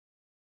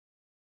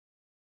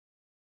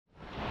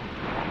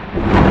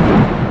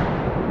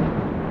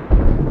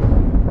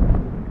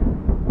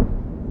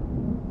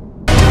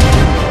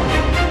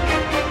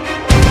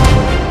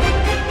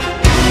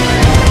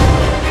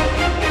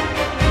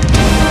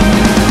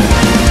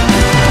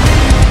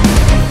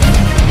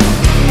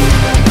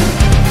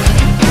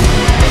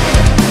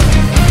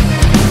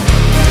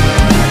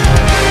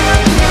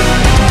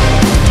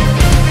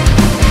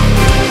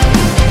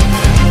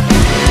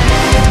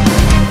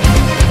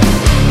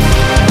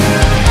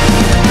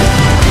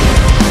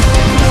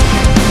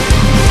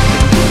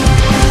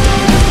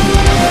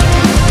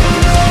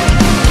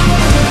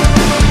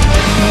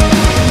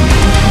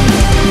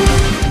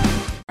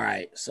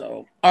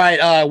All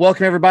right,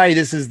 welcome everybody.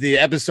 This is the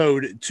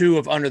episode 2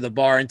 of Under the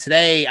Bar, and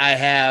today I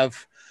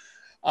have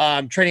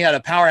training at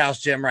a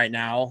powerhouse gym right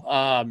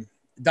now.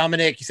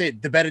 Domenick, you say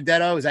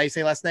Dibenedetto? Is that how you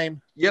say last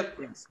name? Yep.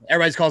 Yes.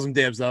 Everybody calls him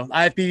Dibs though.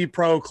 IFBB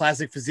Pro,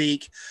 classic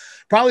physique,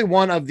 probably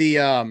one of the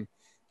I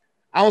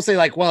won't say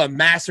like one of the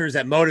masters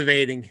at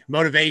motivating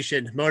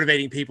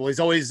people. He's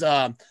always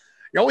you're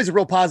always a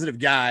real positive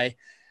guy.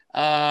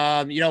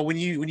 When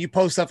you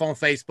post stuff on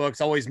Facebook,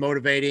 it's always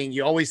motivating.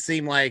 You always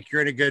seem like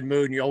you're in a good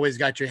mood and you always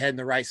got your head in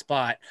the right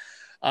spot.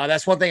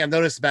 That's one thing I've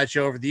noticed about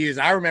you over the years.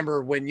 I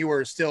remember when you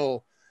were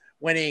still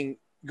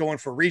going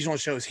for regional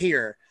shows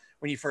here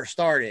when you first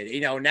started.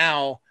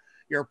 Now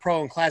you're a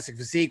pro in classic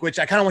physique, which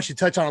I kind of want you to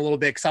touch on a little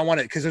bit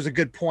because there's a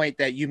good point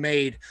that you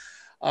made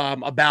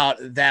about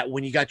that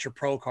when you got your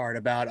pro card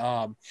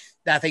about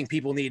that I think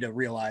people need to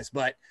realize.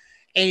 But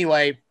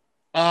anyway,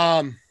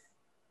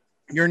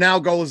 your now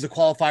goal is to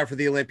qualify for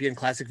the Olympian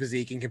classic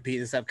physique and compete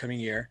this upcoming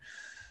year.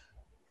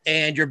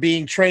 And you're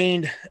being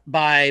trained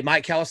by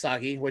Mike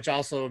Kawasaki, which I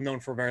also have known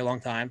for a very long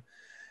time.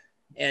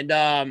 And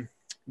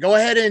go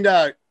ahead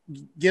and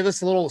give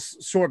us a little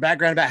short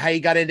background about how you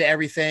got into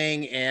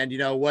everything and,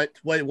 what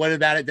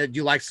about it that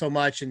you like so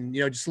much and,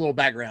 just a little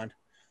background.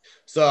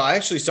 So I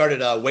actually started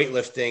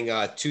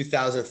weightlifting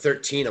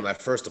 2013 on my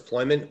first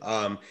deployment.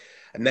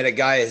 I met a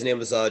guy, his name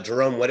was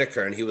Jerome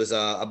Whitaker, and he was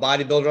a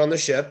bodybuilder on the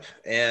ship.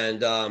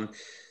 And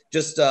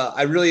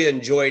I really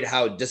enjoyed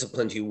how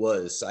disciplined he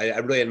was. I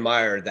really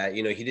admired that,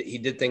 he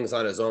did things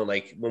on his own.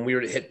 Like when we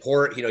were to hit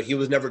port, he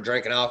was never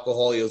drinking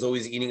alcohol. He was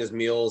always eating his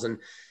meals, and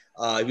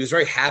he was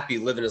very happy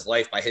living his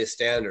life by his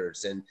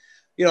standards. And,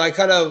 I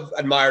kind of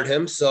admired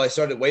him. So I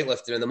started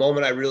weightlifting. And the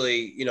moment I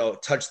really,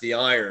 touched the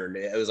iron,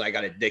 I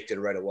got addicted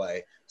right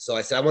away. So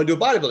I said, I want to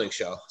do a bodybuilding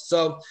show.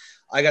 So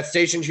I got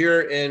stationed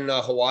here in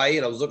Hawaii,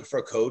 and I was looking for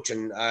a coach,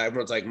 and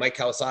everyone's like, Mike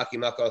Kawasaki.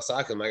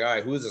 I'm like, all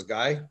right, who is this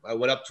guy? I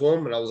went up to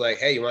him and I was like,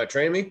 hey, you want to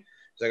train me?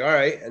 He's like, all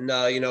right. And,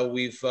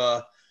 we've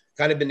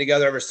kind of been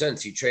together ever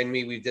since. He trained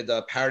me. We did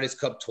the Paradise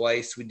Cup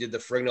twice. We did the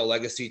Ferrigno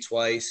Legacy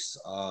twice.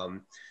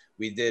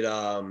 We did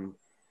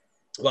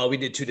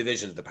 2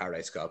 divisions of the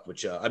Paradise Cup, we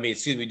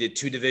did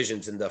 2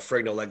 divisions in the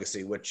Ferrigno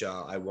Legacy, which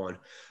I won.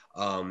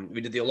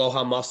 We did the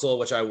Aloha Muscle,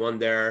 which I won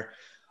there.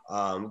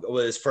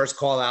 With his first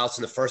call outs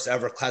in the first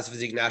ever classic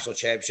physique national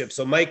championship.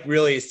 So Mike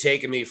really has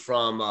taken me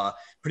from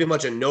pretty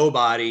much a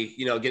nobody,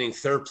 getting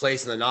 3rd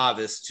place in the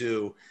novice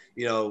to,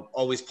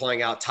 always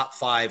playing out top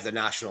 5 the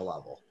national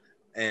level.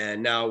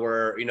 And now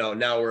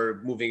we're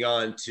moving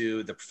on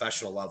to the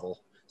professional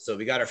level. So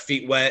we got our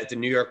feet wet at the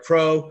New York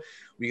Pro.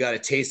 We got a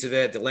taste of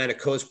it, the Atlantic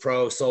Coast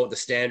Pro, saw what the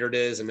standard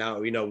is. And now,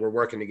 we're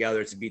working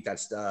together to beat that,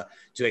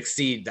 to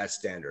exceed that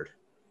standard.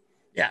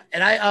 Yeah.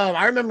 And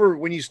I remember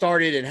when you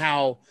started and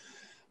how,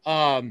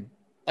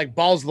 like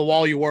balls to the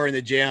wall you were in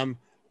the gym,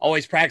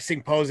 always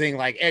practicing posing,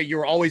 like you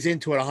were always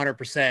into it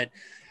 100%.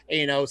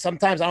 And,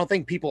 sometimes I don't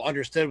think people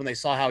understood when they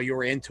saw how you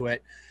were into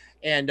it.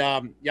 And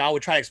I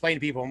would try to explain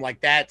to people, I'm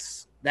like, that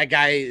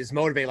guy is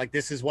motivated, like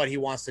this is what he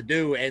wants to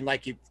do. And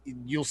like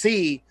you'll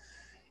see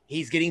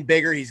he's getting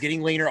bigger, he's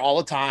getting leaner all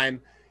the time.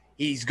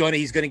 He's gonna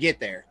get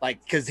there,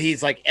 like, because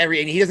he's like and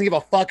he doesn't give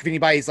a fuck if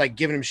anybody's like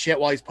giving him shit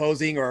while he's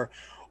posing or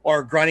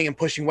grunting and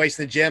pushing weights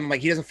in the gym. Like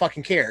he doesn't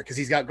fucking care because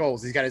he's got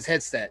goals. He's got his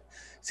head set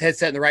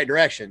in the right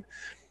direction.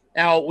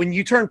 Now, when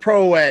you turned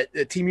pro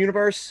at Team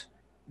Universe.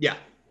 Yeah.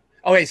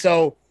 Okay.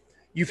 So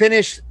you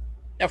finished,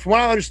 from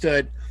what I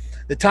understood,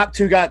 the top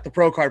 2 got the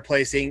pro card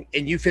placing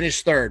and you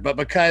finished 3rd, but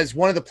because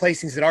one of the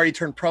placings had already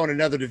turned pro in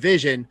another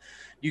division,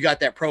 you got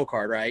that pro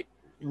card, right?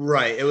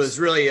 Right. It was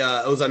really,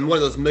 it was on one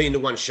of those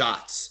 1,000,000-to-1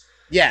 shots.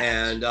 Yeah.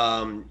 And,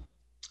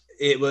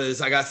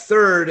 I got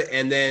 3rd,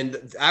 and then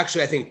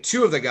actually I think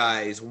 2 of the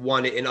guys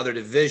won it in other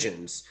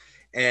divisions.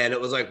 And it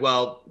was like,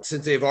 well,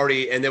 since they've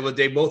already, and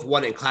they both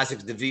won in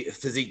classic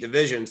physique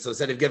division. So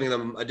instead of giving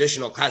them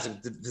additional classic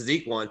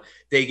physique one,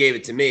 they gave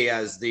it to me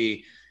as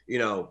the,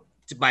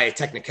 by a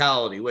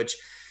technicality, which,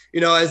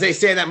 as they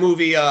say in that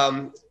movie,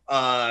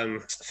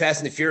 Fast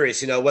and the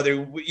Furious,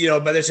 whether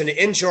it's an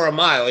inch or a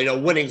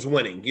mile, winning's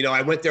winning.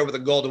 I went there with a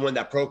goal to win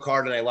that pro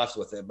card and I left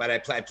with it, but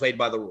I played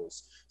by the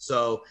rules.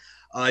 So,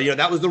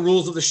 that was the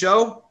rules of the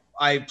show.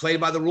 I played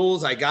by the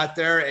rules. I got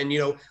there, and,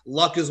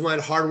 luck is when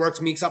hard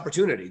work meets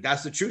opportunity.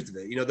 That's the truth of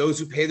it. Those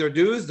who pay their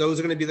dues, those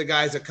are going to be the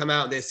guys that come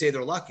out and they say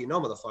they're lucky.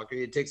 No, motherfucker.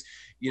 It takes,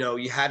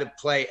 you had to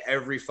play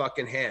every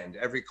fucking hand,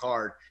 every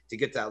card to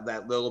get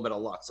that little bit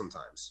of luck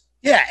sometimes.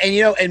 Yeah.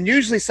 And, and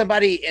usually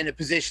somebody in a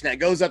position that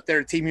goes up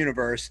there to Team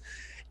Universe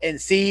and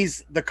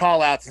sees the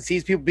call outs and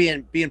sees people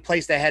being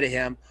placed ahead of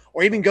him,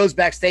 or even goes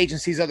backstage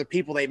and sees other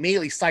people, they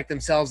immediately psych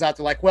themselves out.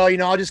 They're like, well,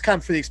 I'll just come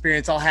for the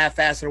experience. I'll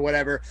half-ass it or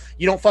whatever.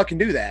 You don't fucking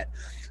do that.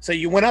 So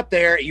you went up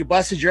there, you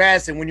busted your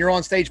ass, and when you're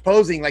on stage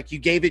posing, like you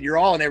gave it your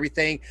all and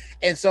everything.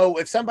 And so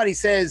if somebody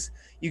says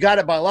you got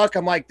it by luck,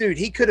 I'm like, dude,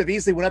 he could have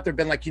easily went up there and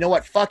been like, you know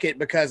what, fuck it,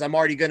 because I'm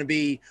already going to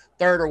be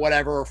 3rd or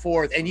whatever or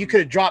 4th. And you could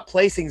have dropped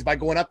placings by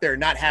going up there and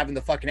not having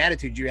the fucking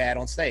attitude you had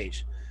on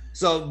stage.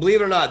 So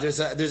believe it or not,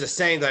 there's a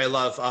saying that I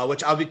love,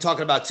 which I'll be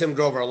talking about Tim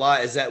Grover a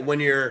lot, is that when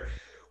you're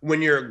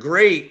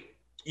great,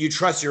 you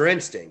trust your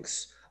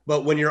instincts.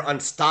 But when you're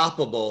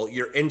unstoppable,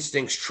 your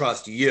instincts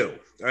trust you,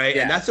 right?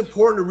 Yeah. And that's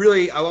important to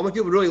really, I want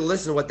people to really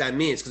listen to what that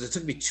means, because it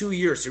took me 2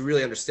 years to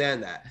really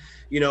understand that.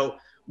 You know,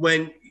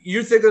 when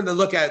you're thinking to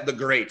look at the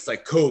greats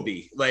like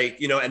Kobe,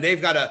 like, you know, and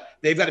they've got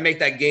to make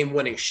that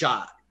game-winning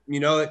shot. You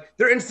know,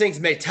 their instincts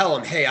may tell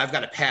them, hey, I've got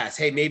to pass.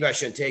 Hey, maybe I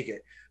shouldn't take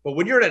it. But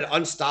when you're at an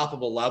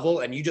unstoppable level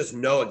and you just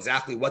know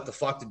exactly what the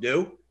fuck to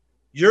do,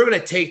 you're going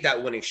to take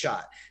that winning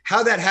shot.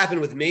 How that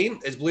happened with me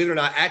is, believe it or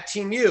not, at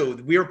Team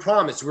U, we were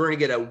promised we were going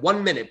to get a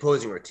 1-minute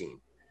posing routine.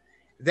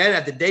 Then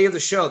at the day of the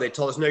show, they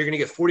told us, no, you're going to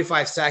get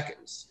 45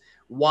 seconds.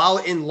 While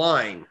in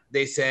line,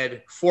 they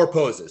said 4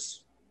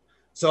 poses.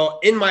 So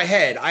in my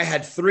head, I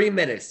had 3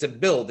 minutes to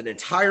build an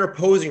entire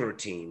posing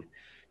routine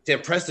to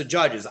impress the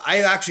judges. I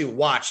actually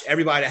watched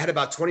everybody. I had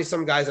about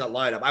 20-some guys in that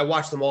lineup. I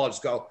watched them all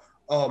just go,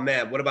 oh,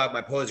 man, what about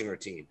my posing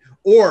routine?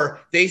 Or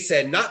they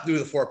said not do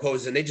the 4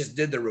 poses, and they just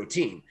did the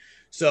routine.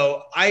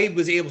 So I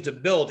was able to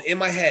build in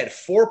my head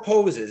 4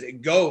 poses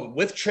and go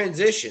with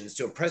transitions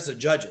to impress the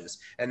judges.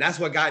 And that's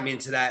what got me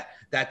into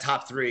that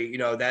top 3, you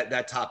know,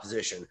 that top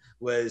position,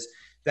 was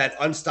that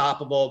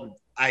unstoppable.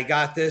 I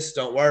got this.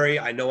 Don't worry.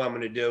 I know what I'm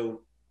going to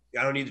do.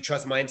 I don't need to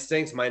trust my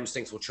instincts. My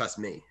instincts will trust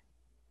me.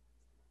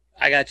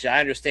 I got you. I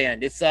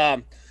understand. It's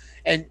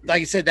and like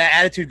you said, that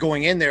attitude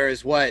going in there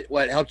is what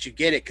helped you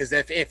get it. Because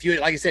if you,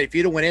 like I said, if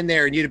you'd have went in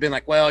there and you'd have been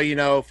like, well, you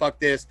know, fuck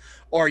this,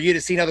 or you'd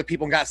have seen other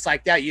people and got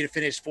psyched out, you'd have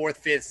finished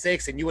 4th, 5th,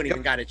 6th, and you wouldn't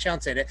even got a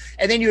chance at it.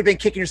 And then you'd have been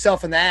kicking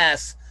yourself in the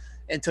ass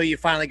until you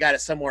finally got it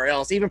somewhere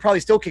else. Even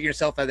probably still kicking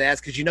yourself in the ass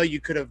because you know you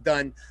could have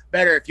done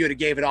better if you would have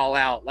gave it all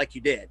out like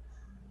you did.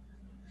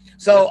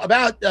 So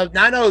about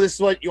now I know this is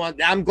what you want.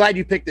 I'm glad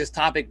you picked this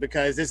topic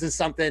because this is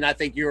something I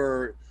think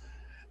you're.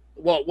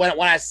 Well, when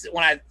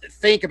I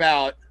think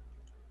about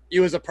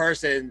you as a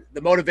person,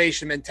 the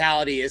motivation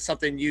mentality is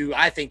something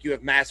I think you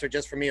have mastered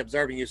just from me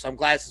observing you. So I'm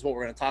glad this is what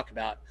we're going to talk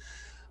about.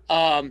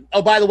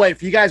 Oh, by the way,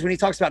 for you guys, when he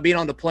talks about being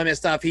on deployment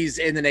stuff, he's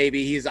in the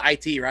Navy. He's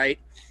IT, right?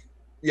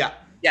 Yeah.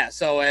 Yeah.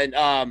 So,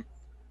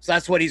 so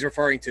that's what he's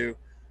referring to.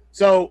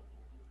 So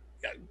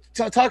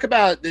talk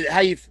about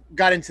how you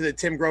got into the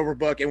Tim Grover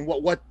book and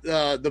what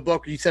the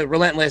book you said,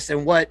 Relentless,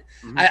 and what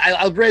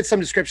I read some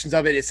descriptions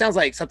of it. It sounds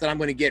like something I'm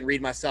going to get and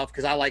read myself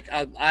because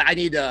I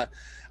need to.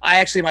 I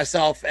actually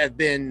myself have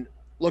been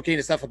looking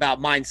into stuff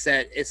about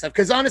mindset and stuff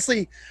because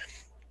honestly,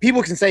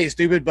 people can say it's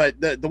stupid, but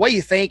the way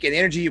you think and the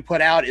energy you put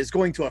out is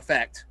going to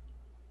affect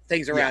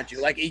things around you.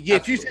 Like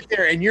if you sit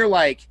there and you're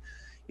like,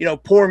 you know,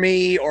 poor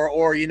me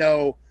or you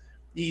know,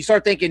 you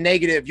start thinking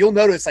negative, you'll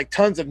notice like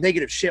tons of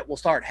negative shit will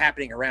start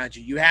happening around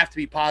you. You have to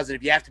be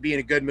positive. You have to be in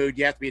a good mood.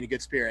 You have to be in a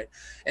good spirit.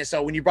 And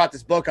so when you brought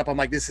this book up, I'm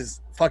like, this is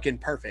fucking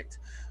perfect.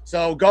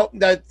 So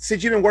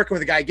since you've been working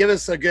with a guy, give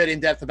us a good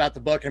in-depth about the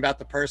book and about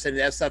the person and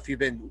that stuff you've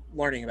been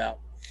learning about.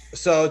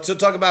 So to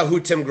talk about who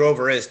Tim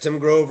Grover is, Tim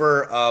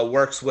Grover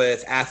works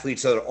with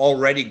athletes that are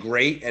already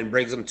great and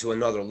brings them to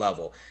another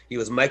level. He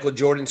was Michael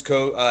Jordan's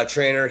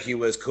trainer. He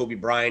was Kobe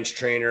Bryant's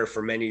trainer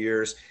for many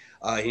years.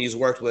 He's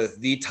worked with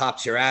the top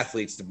tier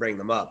athletes to bring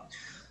them up.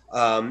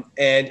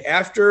 And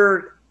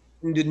after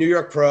the New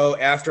York Pro,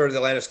 after the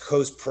Atlantic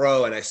Coast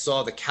Pro, and I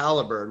saw the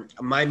caliber,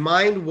 my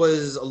mind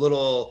was a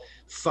little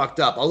fucked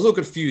up. I was a little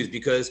confused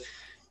because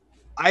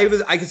I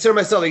consider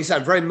myself, like you said,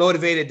 I'm very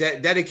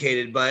motivated,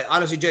 dedicated, but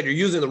honestly, Jed, you're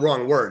using the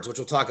wrong words, which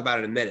we'll talk about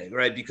in a minute,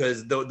 right?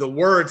 Because the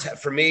words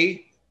for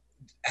me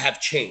have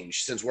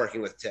changed since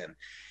working with Tim.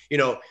 You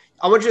know,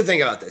 I want you to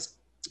think about this,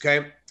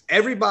 okay?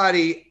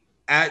 Everybody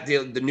at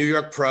the New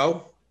York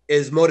Pro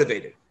is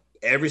motivated.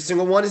 Every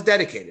single one is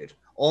dedicated.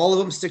 All of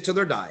them stick to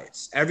their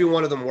diets. Every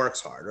one of them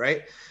works hard,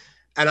 right?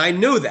 And I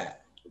knew that.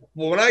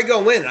 Well, when I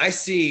go in and I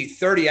see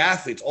 30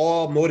 athletes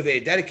all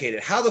motivated,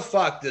 dedicated, how the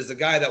fuck does the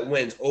guy that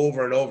wins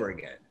over and over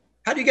again?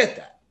 How do you get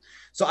that?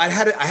 So I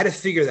had to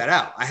figure that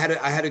out. I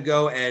had to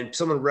go, and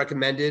someone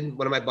recommended,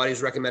 one of my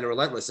buddies recommended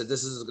Relentless, said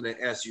this is going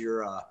to ask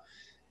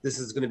this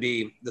is going to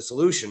be the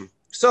solution.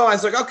 So I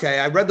was like, okay,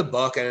 I read the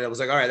book and I was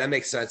like, all right, that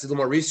makes sense. Did a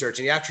little more research.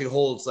 And he actually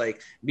holds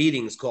like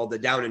meetings called the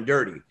Down and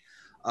Dirty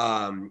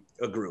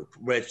a group,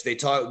 which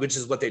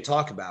is what they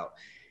talk about.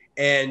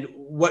 And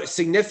what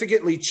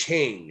significantly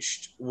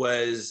changed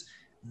was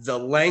the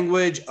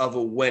language of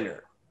a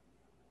winner.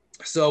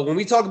 So when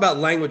we talk about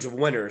language of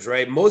winners,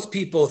 right, most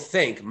people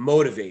think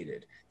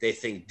motivated, they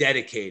think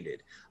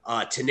dedicated,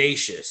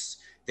 tenacious,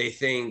 they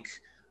think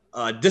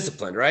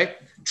disciplined, right?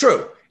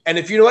 True. And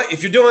if you know what,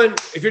 if you're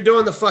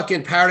doing the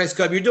fucking Paradise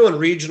Cup, you're doing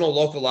regional,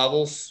 local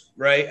levels,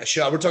 right? A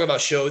show, we're talking about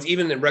shows,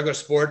 even in regular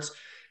sports.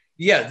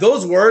 Yeah,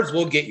 those words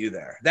will get you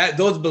there.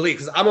 Those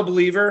beliefs, because I'm a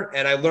believer,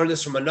 and I learned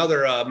this from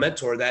another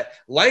mentor, that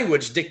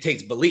language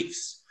dictates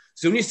beliefs.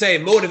 So when you say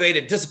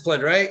motivated,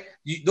 disciplined, right?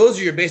 Those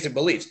are your basic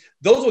beliefs.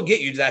 Those will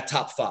get you to that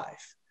top 5.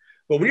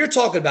 But when you're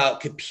talking about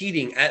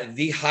competing at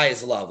the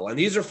highest level, and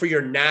these are for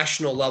your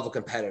national level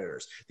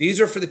competitors, these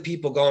are for the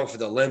people going for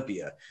the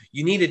Olympia,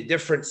 you need a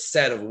different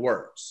set of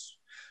words.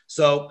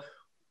 So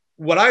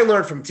what I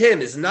learned from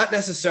Tim is not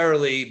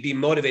necessarily be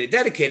motivated,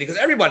 dedicated,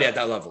 because everybody at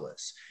that level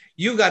is.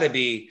 You got to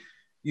be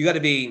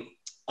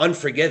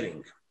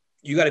unforgiving.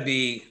 You got to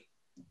be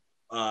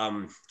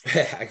I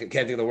can't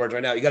think of the words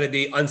right now. You got to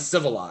be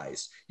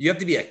uncivilized. You have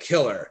to be a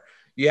killer.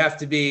 You have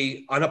to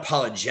be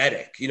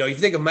unapologetic. You know, if you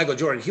think of Michael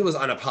Jordan, he was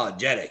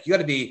unapologetic. You got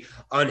to be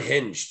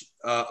unhinged,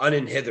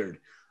 uninhibited,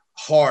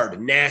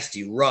 hard,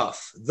 nasty,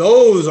 rough.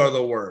 Those are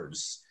the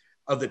words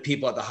of the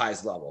people at the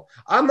highest level.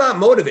 I'm not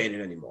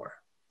motivated anymore.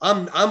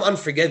 I'm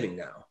unforgiving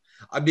now.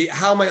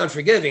 How am I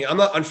unforgiving? I'm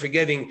not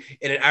unforgiving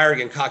in an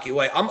arrogant, cocky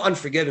way. I'm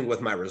unforgiving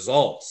with my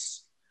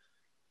results,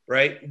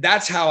 right?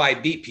 That's how I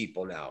beat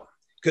people now.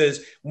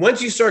 Because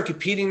once you start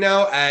competing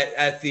now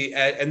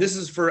and this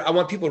is for, I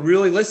want people to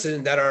really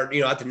listen that are,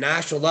 at the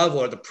national level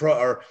or the pro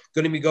or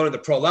going to be going to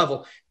the pro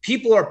level,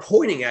 people are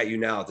pointing at you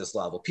now at this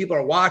level. People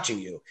are watching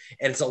you.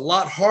 And it's a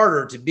lot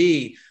harder to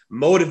be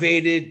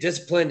motivated,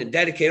 disciplined, and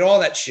dedicated, all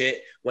that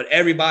shit when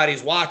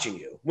everybody's watching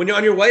you. When you're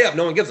on your way up,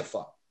 no one gives a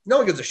fuck. No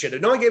one gives a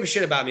shit. No one gave a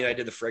shit about me and I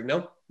did the frig.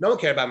 No one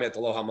cared about me at the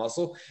Aloha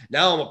Muscle.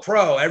 Now I'm a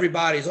pro.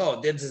 Everybody's,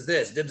 Dibs is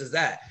this, Dibs is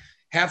that.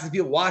 Half the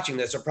people watching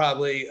this are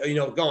probably,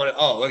 going,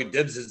 look at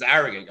Dibs is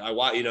arrogant.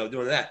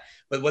 Doing that.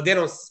 But what they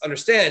don't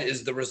understand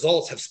is the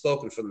results have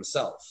spoken for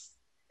themselves.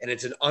 And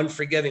it's an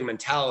unforgiving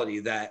mentality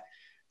that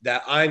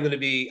I'm going to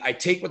be, I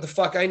take what the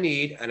fuck I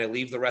need and I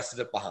leave the rest of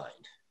it behind.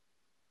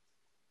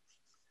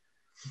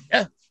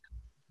 Yeah.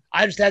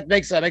 I just that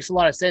makes a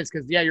lot of sense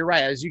because, yeah, you're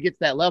right. As you get to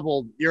that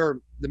level,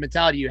 the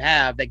mentality you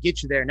have that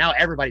gets you there. Now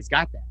everybody's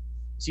got that.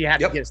 So you have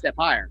to get a step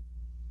higher.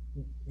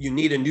 You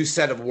need a new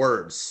set of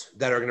words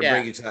that are going to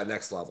bring you to that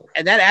next level.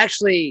 And that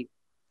actually,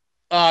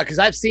 because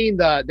I've seen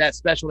that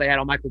special they had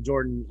on Michael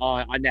Jordan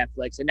on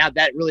Netflix, and now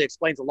that really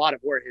explains a lot of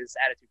where his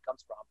attitude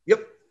comes from.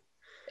 Yep.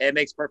 It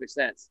makes perfect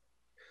sense.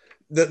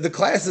 The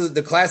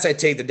class I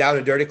take, the Down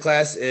and Dirty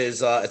class,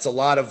 is it's a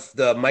lot of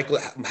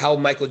how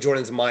Michael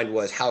Jordan's mind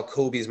was, how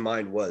Kobe's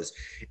mind was.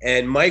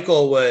 And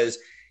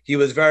he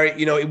was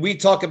very, we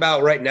talk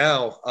about right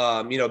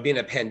now, being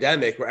a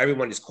pandemic where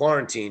everyone is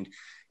quarantined.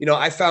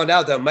 I found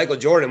out that Michael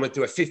Jordan went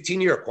through a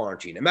 15-year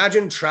quarantine.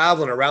 Imagine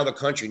traveling around the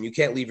country and you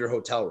can't leave your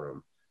hotel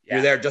room. Yeah.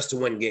 You're there just to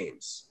win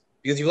games.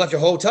 Because if you left your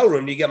hotel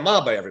room, you get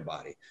mobbed by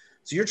everybody.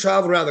 So you're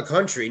traveling around the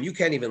country and you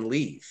can't even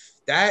leave.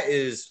 That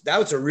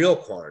was a real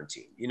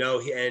quarantine,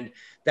 and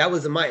that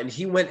was the mind. And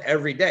he went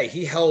every day.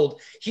 He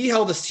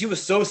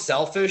was so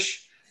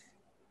selfish,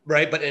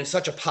 right? But in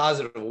such a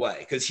positive way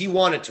because he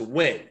wanted to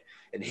win.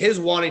 And his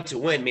wanting to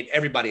win made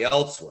everybody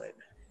else win.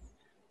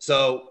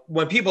 So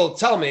when people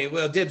tell me,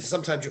 well, Dibs,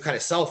 sometimes you're kind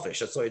of selfish.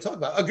 That's what you talk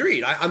about.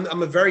 Agreed.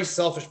 I'm a very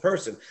selfish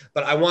person,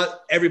 but I want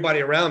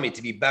everybody around me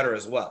to be better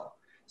as well.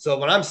 So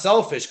when I'm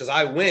selfish because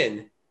I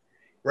win,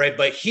 right?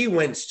 But he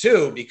wins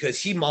too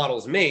because he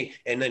models me,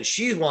 and then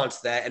she wants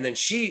that, and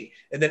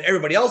then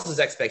everybody else's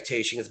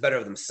expectation is better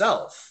of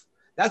themselves.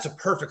 That's a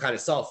perfect kind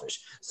of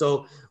selfish.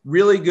 So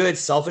really good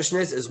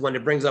selfishness is when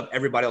it brings up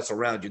everybody else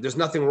around you. There's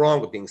nothing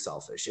wrong with being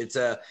selfish. It's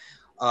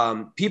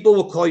people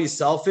will call you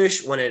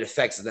selfish when it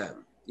affects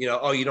them. You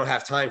don't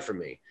have time for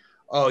me.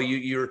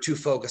 You're too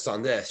focused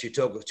on this. You're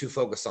too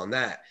focused on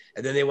that.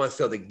 And then they want to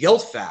throw the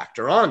guilt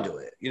factor onto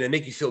it.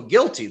 Make you feel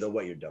guilty though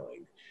what you're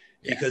doing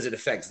because it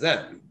affects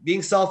them.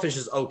 Being selfish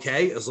is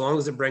okay as long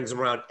as it brings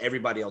around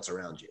everybody else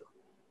around you.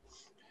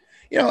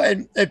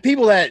 And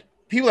people that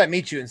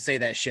meet you and say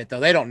that shit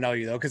though, they don't know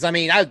you though. Cause how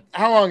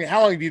long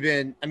have you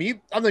been?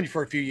 I've known you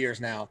for a few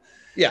years now.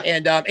 Yeah.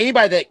 And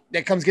anybody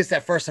that comes gets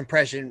that first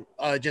impression,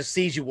 just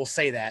sees you will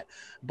say that.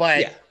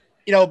 But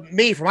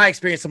me, from my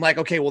experience, I'm like,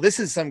 okay, well, this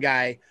is some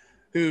guy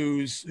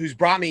who's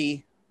brought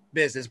me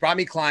business, brought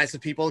me clients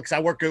of people because I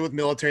work good with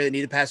military that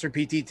need to pass their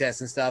PT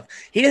tests and stuff.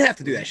 He didn't have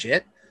to do that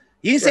shit.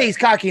 You can say he's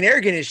cocky and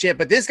arrogant and shit,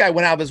 but this guy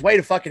went out of his way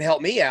to fucking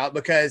help me out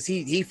because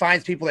he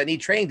finds people that need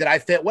training that I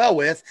fit well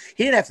with.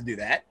 He didn't have to do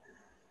that.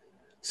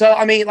 So,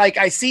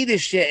 I see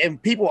this shit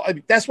and people,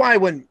 that's why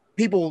when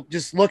people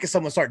just look at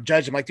someone and start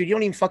judging, I'm like, dude, you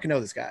don't even fucking know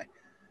this guy.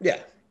 Yeah.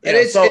 And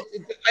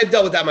I've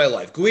dealt with that in my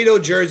life. Guido,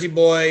 Jersey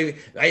boy,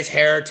 nice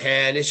hair,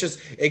 tan. It's just,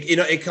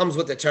 it comes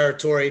with the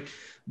territory.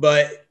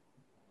 But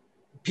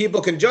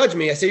people can judge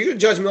me. I say, you can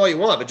judge me all you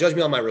want, but judge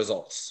me on my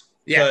results.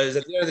 Yeah. Because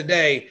at the end of the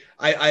day,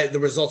 the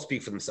results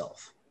speak for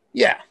themselves.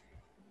 Yeah.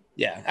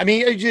 Yeah.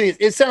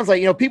 It sounds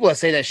like, people that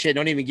say that shit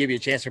don't even give you a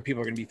chance or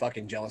people are going to be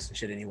fucking jealous and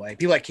shit anyway.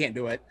 People that can't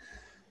do it.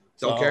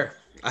 Don't care.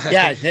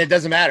 Yeah. It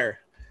doesn't matter.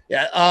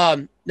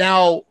 Yeah.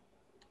 Now,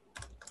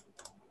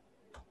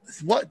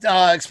 what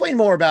explain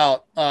more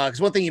about because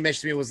one thing you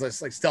mentioned to me was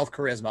this like stealth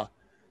charisma.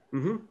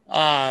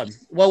 Mm-hmm.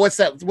 What's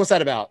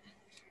that about?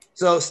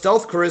 So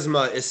stealth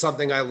charisma is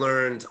something I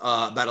learned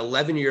about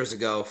 11 years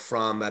ago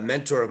from a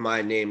mentor of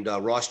mine named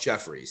Ross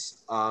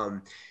Jeffries.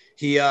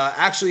 He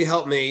actually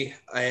helped me,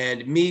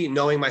 and me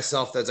knowing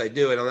myself as I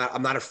do, and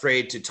I'm not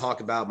afraid to talk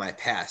about my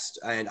past.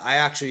 And I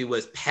actually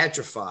was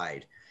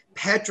petrified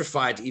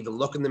to even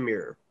look in the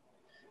mirror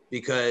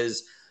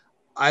because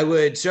I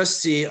would just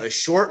see a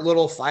short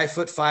little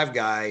 5'5"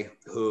 guy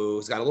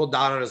who's got a little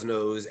dot on his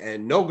nose,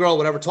 and no girl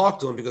would ever talk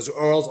to him because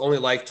girls only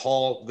like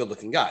tall,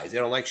 good-looking guys. They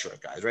don't like short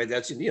guys, right?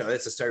 That's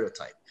that's a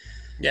stereotype.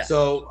 Yeah.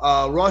 So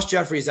Ross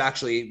Jeffries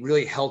actually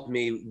really helped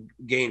me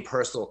gain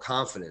personal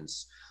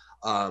confidence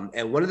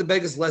And one of the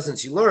biggest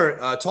lessons you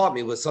taught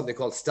me was something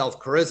called stealth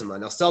charisma.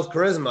 Now, stealth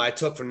charisma I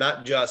took from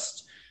not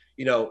just,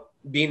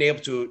 being able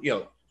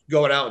to,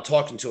 going out and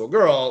talking to a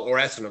girl or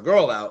asking a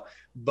girl out,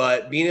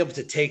 but being able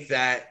to take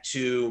that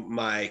to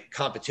my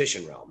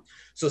competition realm.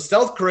 So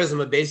stealth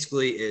charisma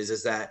basically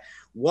is that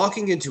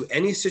walking into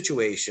any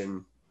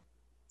situation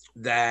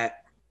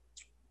that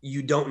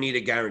you don't need a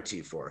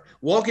guarantee for.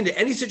 Walk into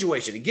any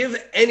situation and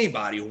give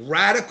anybody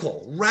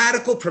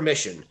radical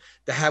permission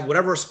to have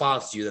whatever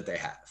response to you that they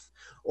have.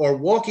 Or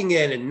walking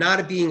in and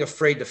not being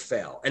afraid to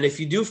fail. And if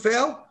you do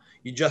fail,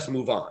 you just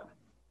move on.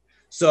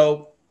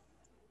 So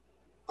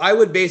I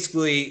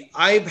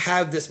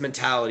have this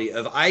mentality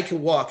of I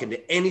can walk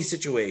into any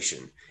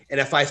situation, and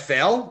if I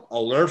fail,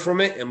 I'll learn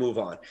from it and move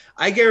on.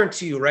 I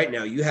guarantee you right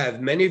now, you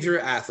have many of your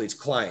athletes,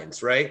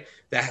 clients, right,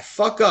 that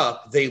fuck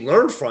up, they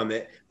learn from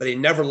it, but they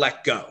never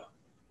let go.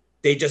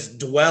 They just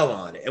dwell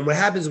on it. And what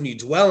happens when you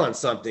dwell on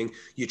something,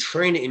 you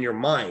train it in your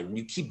mind and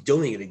you keep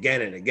doing it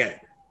again and again,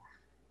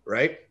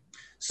 right?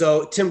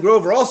 So Tim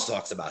Grover also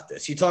talks about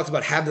this. He talks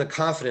about having the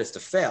confidence to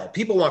fail.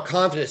 People want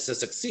confidence to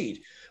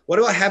succeed. What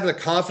about having the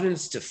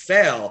confidence to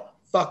fail,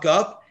 fuck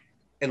up,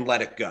 and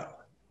let it go?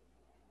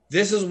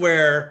 This is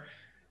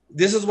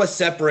what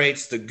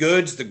separates the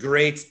goods, the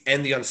greats,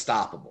 and the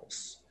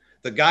unstoppables.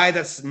 The guy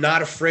that's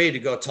not afraid to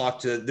go talk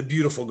to the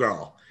beautiful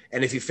girl,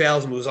 and if he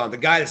fails, moves on. The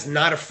guy that's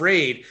not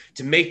afraid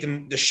to make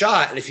the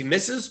shot, and if he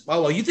misses,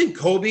 well, you think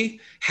Kobe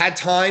had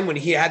time when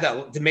he had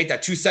to make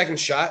that 2-second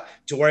shot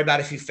to worry about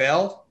if he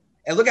failed?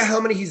 And look at how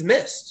many he's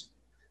missed.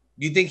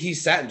 Do you think he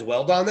sat and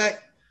dwelled on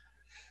that?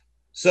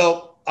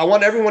 So I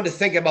want everyone to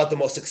think about the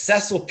most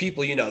successful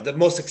people the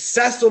most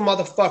successful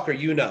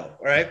motherfucker all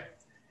right?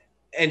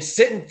 And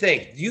sit and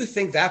think, do you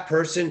think that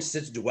person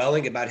sits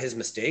dwelling about his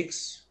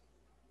mistakes?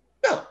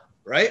 No,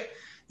 right?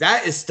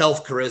 That is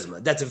stealth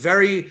charisma. That's a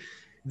very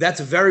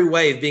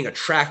way of being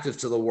attractive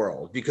to the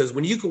world, because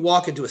when you can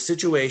walk into a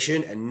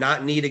situation and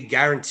not need a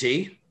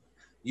guarantee,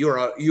 you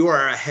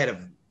are ahead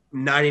of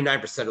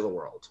 99% of the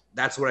world.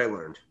 That's what I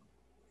learned.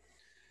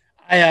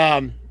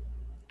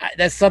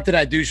 That's something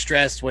I do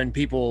stress when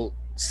people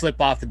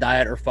slip off the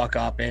diet or fuck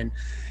up. And,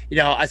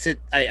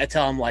 I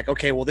tell them like,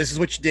 okay, well, this is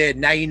what you did.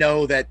 Now you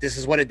know that this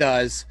is what it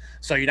does.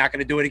 So you're not going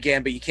to do it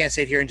again, but you can't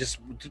sit here and just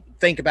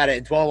think about it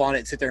and dwell on it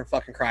and sit there and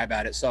fucking cry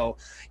about it. So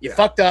you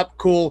fucked up.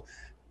 Cool.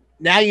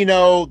 Now you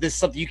know this is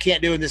something you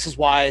can't do, and this is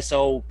why.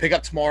 So pick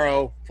up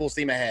tomorrow, full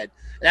steam ahead.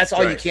 And that's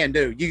all you can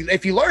do.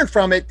 If you learn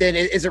from it, then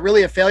is it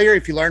really a failure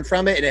if you learn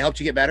from it and it helped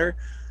you get better?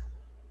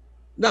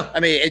 No. I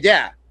mean,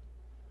 yeah.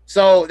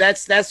 So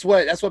that's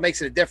what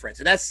makes it a difference.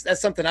 And that's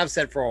something I've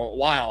said for a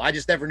while. I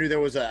just never knew there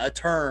was a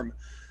term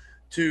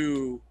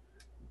to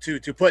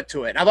put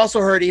to it. And I've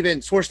also heard even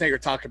Schwarzenegger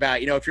talk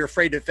about, if you're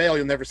afraid to fail,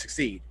 you'll never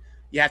succeed.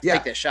 You have to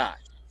take that shot.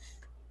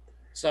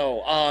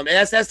 So, and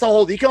that's the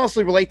whole, you can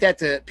also relate that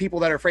to people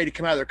that are afraid to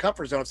come out of their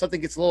comfort zone. If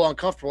something gets a little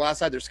uncomfortable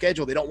outside their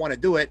schedule, they don't want to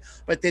do it.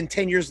 But then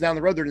 10 years down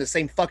the road, they're in the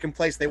same fucking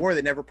place they were.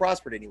 They never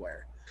prospered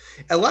anywhere.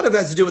 A lot of it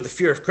has to do with the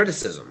fear of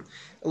criticism.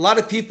 A lot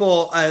of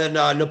people, and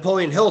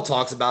Napoleon Hill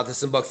talks about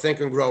this in book Think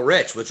and Grow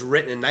Rich, which was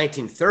written in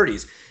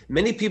 1930s.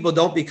 Many people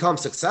don't become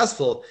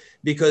successful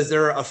because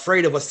they're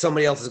afraid of what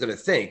somebody else is going to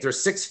think.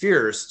 There's 6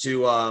 fears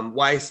to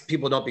why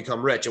people don't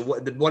become rich. And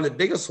one of the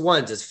biggest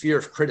ones is fear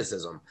of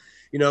criticism.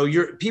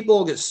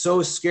 People get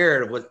so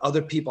scared of what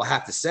other people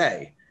have to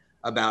say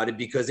about it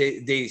because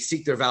they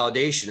seek their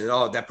validation.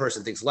 And, that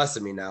person thinks less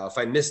of me now. If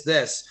I miss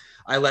this,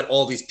 I let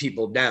all these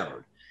people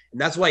down. And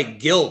that's why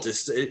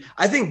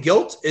I think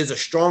guilt is a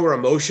stronger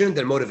emotion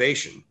than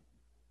motivation.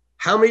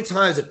 How many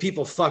times have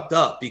people fucked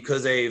up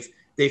because they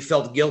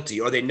felt guilty,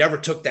 or they never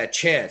took that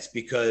chance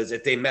because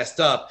if they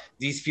messed up,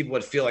 these people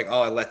would feel like,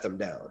 I let them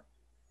down.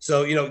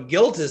 So,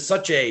 guilt is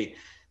such a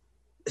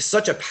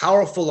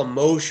powerful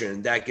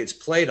emotion that gets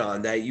played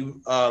on that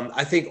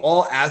I think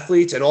all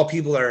athletes and all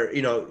people are,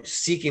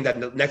 seeking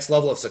that next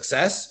level of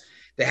success,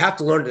 they have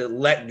to learn to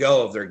let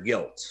go of their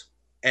guilt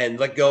and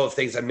let go of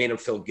things that made them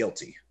feel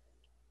guilty.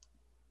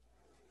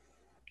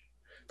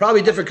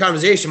 Probably a different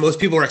conversation most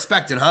people are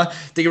expecting, huh?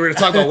 Think we're going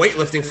to talk about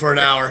weightlifting for an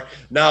hour.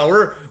 No,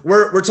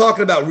 we're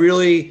talking about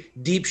really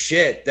deep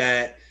shit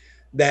that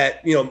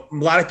a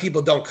lot of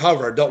people don't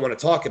cover, don't want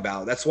to talk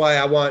about. That's why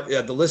I want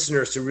the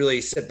listeners to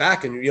really sit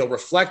back and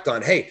reflect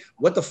on, hey,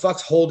 what the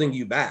fuck's holding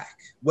you back?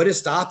 What is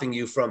stopping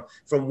you from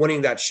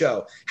winning that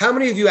show? How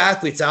many of you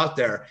athletes out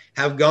there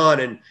have gone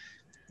and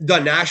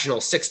done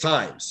nationals 6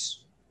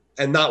 times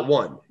and not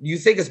won? Do you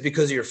think it's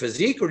because of your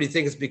physique, or do you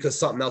think it's because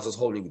something else is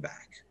holding you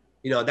back?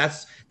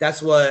 That's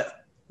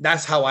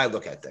how I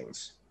look at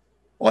things.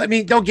 Well, I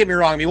mean, don't get me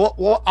wrong. I mean,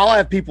 I'll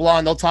have people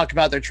on, they'll talk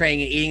about their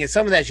training and eating, and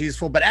some of that's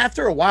useful. But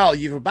after a while,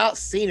 you've about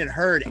seen and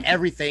heard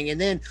everything, and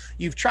then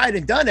you've tried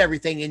and done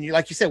everything. And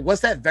like you said,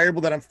 what's that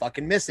variable that I'm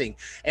fucking missing?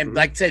 And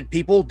like I said,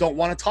 people don't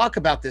want to talk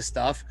about this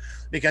stuff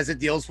because it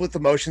deals with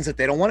emotions that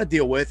they don't want to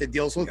deal with. It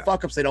deals with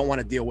fuck-ups they don't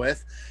want to deal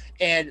with.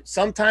 And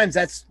sometimes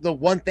that's the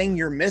one thing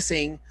you're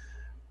missing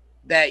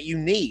that you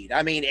need.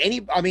 I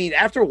mean,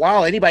 after a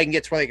while, anybody can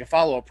get to where they can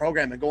follow a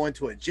program and go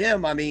into a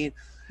gym. I mean,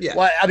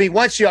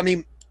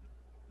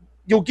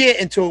 you'll get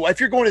into, if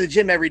you're going to the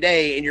gym every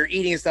day and you're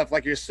eating and stuff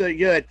like you're so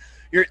good,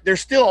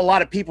 there's still a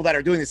lot of people that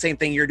are doing the same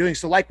thing you're doing.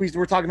 So like we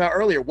were talking about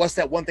earlier, what's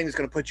that one thing that's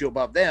going to put you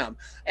above them?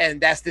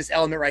 And that's this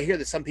element right here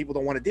that some people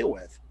don't want to deal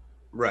with.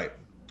 Right.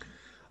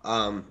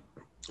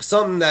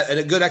 Something that, and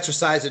a good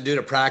exercise to do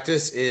to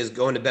practice is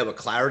going to bed with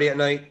clarity at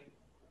night.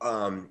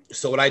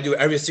 So what I do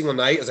every single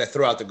night is I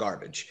throw out the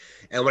garbage.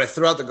 And when I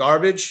throw out the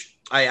garbage,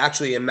 I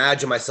actually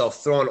imagine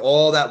myself throwing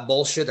all that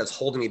bullshit that's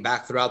holding me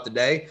back throughout the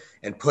day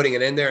and putting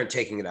it in there and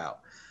taking it out.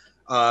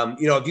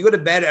 If you go to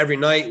bed every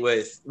night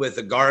with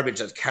the garbage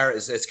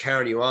that's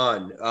carrying you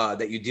on,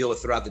 that you deal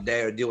with throughout the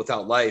day or deal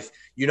without life,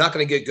 you're not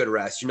going to get good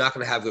rest. You're not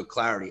going to have good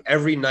clarity.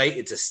 Every night,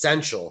 it's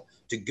essential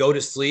to go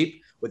to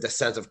sleep with a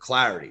sense of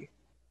clarity.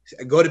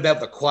 Go to bed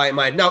with a quiet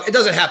mind. Now, it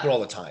doesn't happen all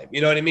the time.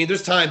 You know what I mean?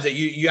 There's times that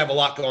you have a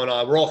lot going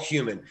on. We're all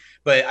human.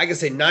 But I can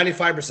say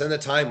 95% of the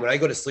time when I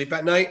go to sleep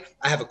at night,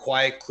 I have a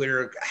quiet,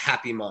 clear,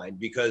 happy mind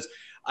because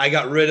I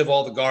got rid of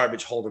all the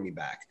garbage holding me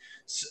back.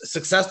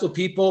 Successful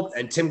people,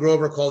 and Tim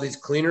Grover called these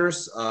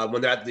cleaners,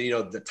 when they're at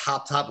the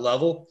top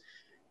level,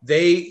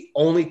 they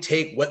only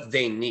take what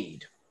they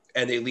need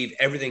and they leave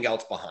everything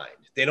else behind.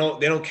 They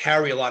don't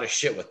carry a lot of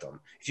shit with them.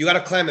 If you got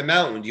to climb a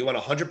mountain, do you want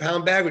a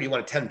 100-pound bag or do you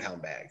want a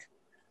 10-pound bag?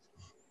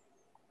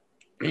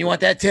 And you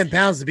want that 10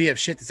 pounds to be of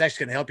shit that's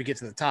actually going to help you get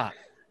to the top,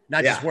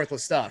 not just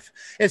worthless stuff.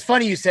 It's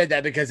funny you said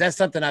that because that's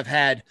something I've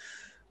had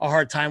a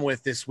hard time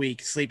with this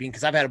week, sleeping,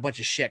 because I've had a bunch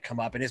of shit come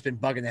up and it's been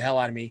bugging the hell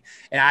out of me.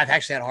 And I've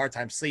actually had a hard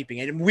time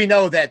sleeping. And we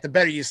know that the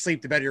better you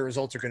sleep, the better your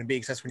results are going to be,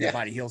 because that's when your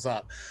body heals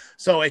up.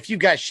 So if you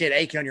got shit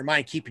aching on your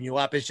mind, keeping you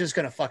up, it's just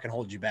going to fucking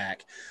hold you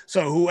back.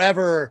 So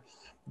whatever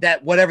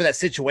that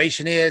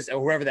situation is,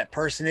 or whoever that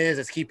person is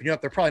that's keeping you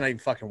up, they're probably not even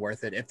fucking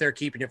worth it. If they're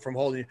keeping you from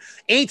holding you,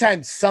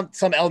 anytime some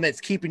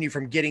element's keeping you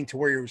from getting to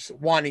where you're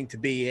wanting to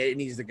be, it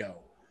needs to go.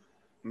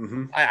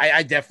 Mm-hmm.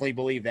 I definitely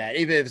believe that,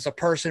 even if it's a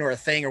person or a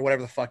thing or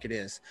whatever the fuck it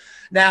is.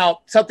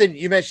 Now, something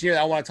you mentioned here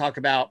that I want to talk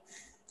about,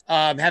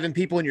 having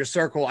people in your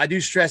circle. I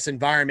do stress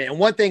environment. And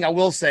one thing I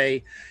will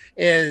say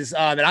is,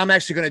 and I'm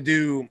actually going to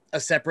do a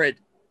separate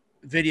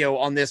video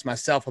on this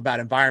myself about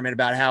environment,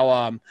 about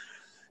how,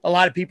 a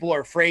lot of people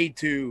are afraid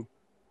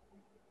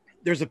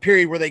there's a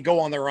period where they go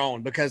on their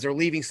own because they're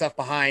leaving stuff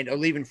behind or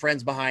leaving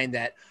friends behind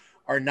that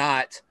are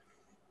not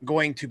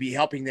going to be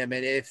helping them.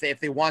 And if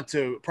they want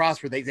to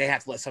prosper, they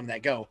have to let some of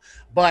that go.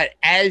 But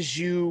as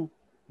you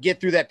get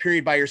through that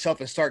period by yourself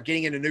and start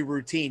getting in a new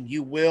routine,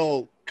 you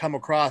will come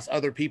across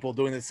other people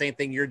doing the same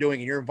thing you're doing,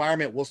 and your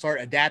environment will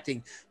start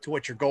adapting to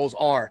what your goals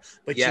are.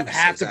 But you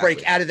have to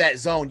break out of that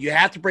zone. You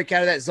have to break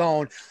out of that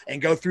zone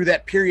and go through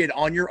that period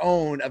on your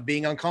own of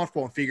being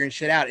uncomfortable and figuring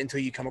shit out until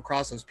you come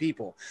across those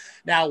people.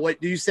 Now,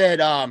 what you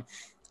said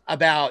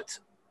about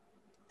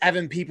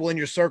having people in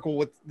your circle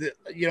with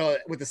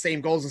the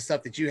same goals and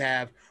stuff that you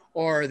have,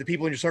 or the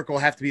people in your circle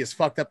have to be as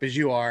fucked up as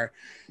you are.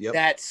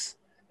 Yep.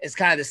 It's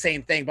kind of the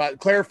same thing, but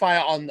clarify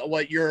on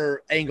what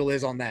your angle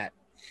is on that.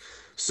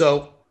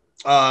 So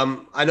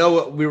I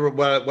know we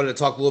wanted to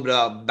talk a little bit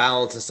about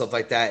balance and stuff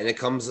like that. And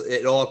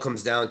it all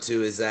comes down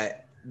to is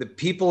that the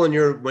people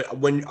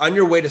when on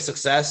your way to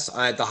success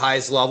at the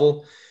highest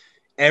level,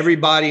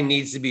 everybody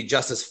needs to be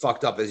just as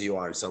fucked up as you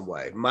are in some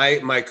way.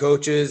 My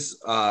coaches,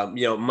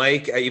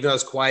 Mike, even though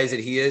as quiet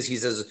as he is,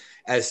 he's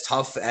as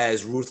tough,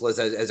 as ruthless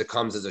as it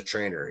comes as a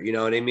trainer. You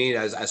know what I mean?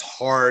 As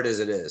hard as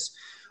it is.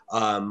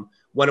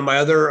 One of my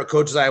other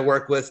coaches I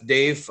work with,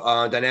 Dave,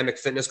 dynamic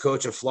fitness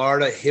coach in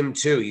Florida, him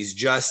too. He's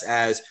just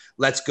as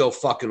let's go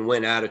fucking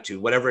win attitude,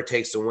 whatever it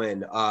takes to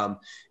win.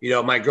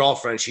 My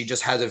girlfriend, she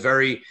just has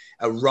a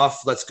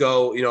rough, let's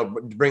go,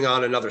 bring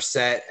on another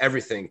set,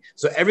 everything.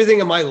 So everything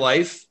in my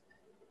life,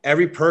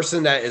 every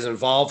person that is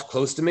involved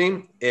close to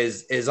me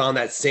is on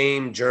that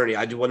same journey.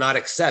 I will not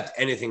accept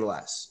anything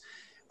less.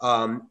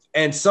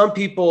 And some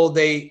people,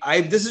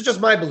 this is just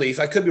my belief.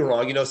 I could be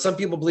wrong. Some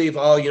people believe,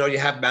 you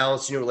have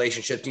balance in your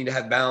relationships. You need to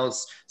have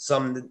balance.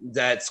 Some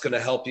that's going to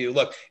help you.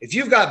 Look, if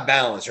you've got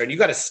balance, right, you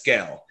got a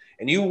scale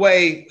and you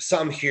weigh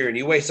some here and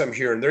you weigh some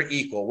here and they're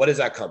equal. What does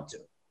that come to?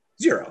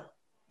 0.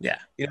 Yeah.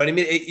 You know what I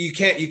mean? You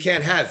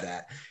can't have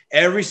that.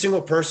 Every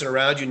single person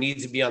around you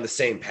needs to be on the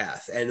same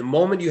path. And the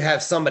moment you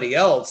have somebody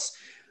else,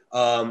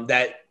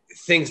 that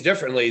thinks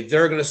differently,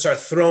 they're going to start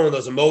throwing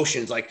those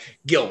emotions like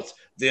guilt,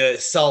 the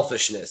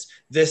selfishness,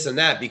 this and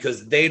that,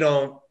 because they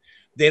don't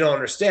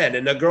understand.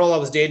 And the girl I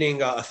was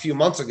dating a few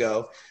months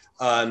ago,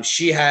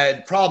 she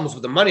had problems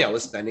with the money I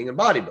was spending in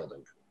bodybuilding.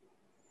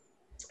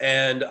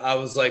 And I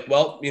was like,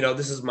 well,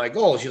 this is my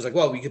goal. She was like,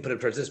 well, we could put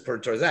it towards this, put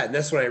it towards that. And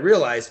that's when I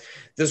realized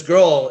this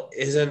girl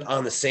isn't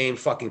on the same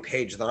fucking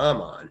page that I'm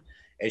on.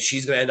 And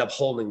she's going to end up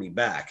holding me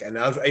back. And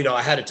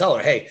I had to tell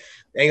her, hey, it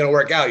ain't going to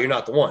work out. You're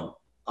not the one.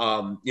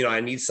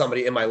 I need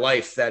somebody in my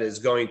life that is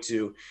going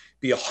to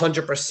be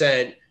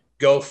 100%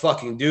 go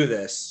fucking do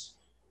this,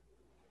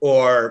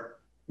 or,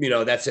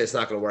 that's it. It's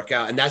not going to work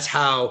out. And that's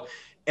how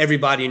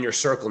everybody in your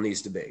circle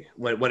needs to be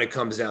when it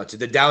comes down to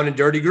the down and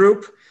dirty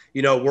group.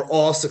 We're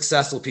all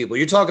successful people.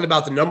 You're talking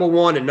about the number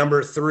 1 and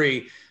number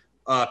 3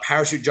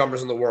 parachute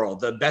jumpers in the world,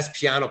 the best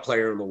piano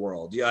player in the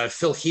world.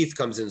 Phil Heath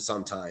comes in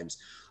sometimes.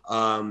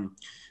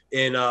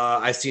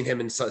 I've seen him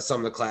in some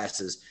of the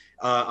classes.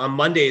 On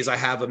Mondays, I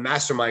have a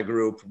mastermind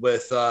group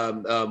with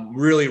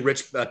really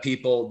rich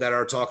people that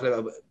are talk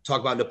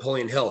about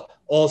Napoleon Hill,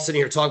 all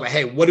sitting here talking about,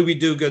 hey, what did we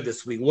do good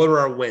this week? What are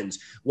our wins?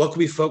 What can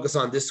we focus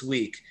on this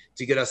week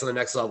to get us on the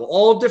next level?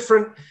 All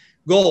different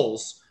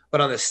goals,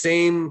 but on the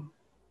same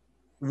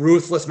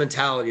ruthless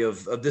mentality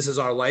of this is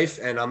our life,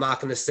 and I'm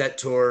not going to set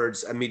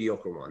towards a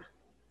mediocre one.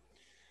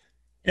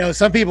 You know,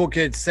 some people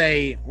could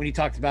say when you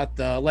talked about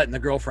the letting the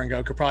girlfriend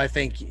go, could probably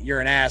think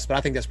you're an ass, but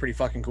I think that's pretty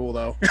fucking cool,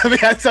 though. I mean,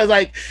 that sounds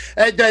like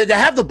to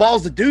have the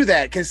balls to do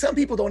that, because some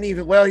people don't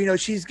even. Well, you know,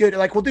 she's good.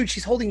 Like, well, dude,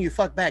 she's holding you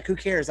fuck back. Who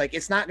cares? Like,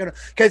 it's not gonna.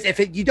 Because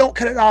if you don't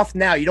cut it off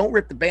now, you don't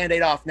rip the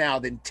Band-Aid off now,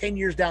 then 10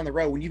 years down the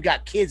road, when you've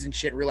got kids and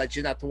shit, and realize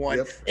you're not the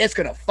one, it's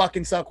gonna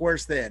fucking suck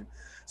worse then.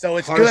 So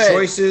it's hard good.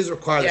 Choices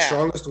require the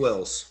strongest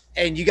wills.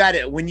 And you got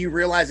to, when you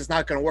realize it's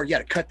not going to work, you got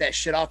to cut that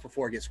shit off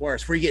before it gets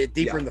worse, before you get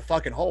deeper in the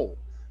fucking hole.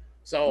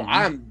 So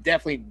I'm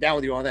definitely down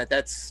with you on that.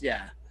 That's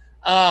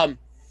and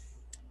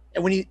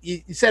when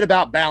you said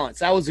about balance,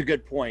 that was a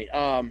good point.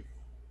 I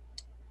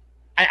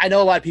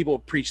know a lot of people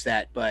preach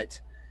that,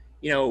 but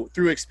you know,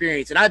 through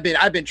experience, and I've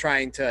been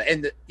trying to,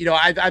 and you know,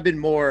 I've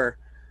been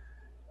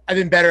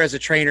better as a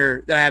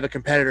trainer than I have a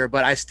competitor,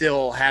 but I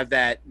still have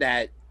that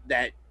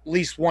at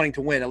least wanting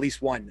to win at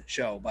least one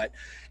show.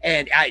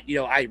 And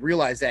I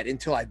realize that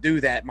until I do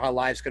that, my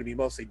life's going to be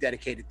mostly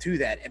dedicated to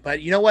that.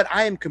 But you know what?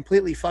 I am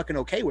completely fucking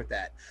okay with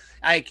that.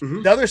 Like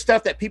the other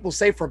stuff that people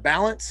say for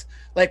balance,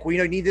 like, well, you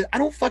know, need to, I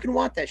don't fucking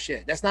want that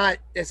shit. That's not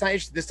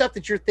interesting. The stuff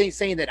that you're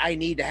saying that I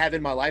need to have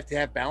in my life to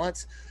have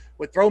balance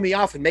would throw me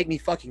off and make me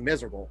fucking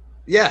miserable.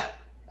 Yeah.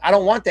 I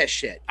don't want that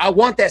shit. I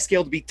want that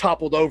scale to be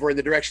toppled over in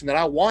the direction that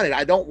I want it.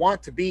 I don't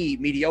want to be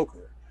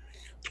mediocre.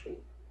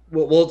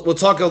 We'll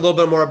talk a little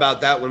bit more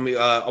about that when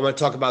I want to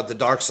talk about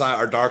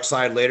our dark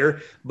side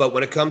later. But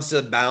when it comes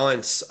to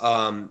balance,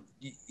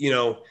 you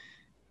know,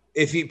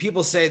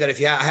 people say that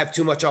if I have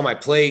too much on my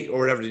plate or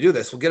whatever to do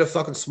this, well, get a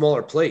fucking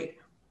smaller plate.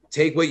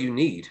 Take what you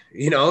need,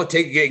 you know,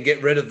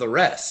 get rid of the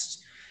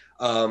rest.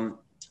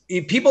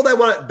 People that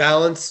want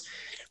balance,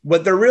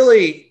 what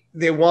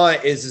they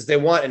want is they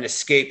want an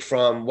escape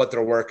from what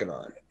they're working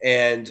on.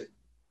 And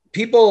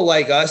people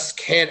like us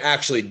can't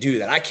actually do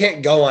that. I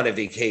can't go on a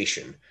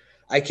vacation.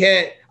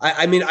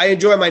 I mean, I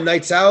enjoy my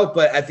nights out,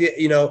 but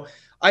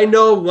I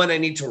know when I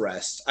need to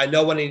rest. I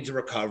know when I need to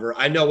recover.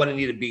 I know when I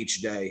need a beach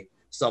day,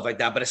 stuff like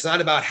that. But it's not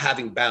about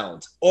having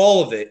balance.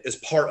 All of it is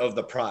part of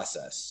the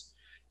process.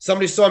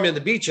 Somebody saw me on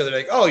the beach. They're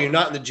like, "Oh, you're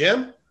not in the gym?"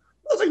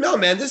 I was like, "No,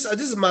 man. This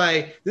is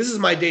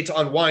my day to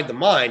unwind the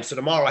mind. So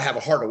tomorrow I have a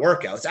harder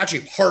workout." It's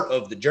actually part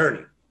of the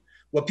journey.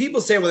 What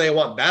people say when they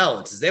want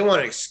balance is they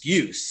want an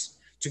excuse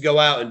to go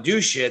out and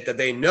do shit that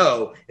they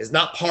know is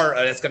not part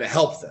of that's going to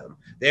help them.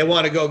 They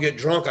want to go get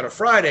drunk on a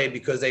Friday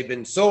because they've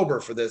been sober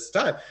for this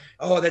time.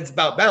 Oh, that's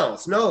about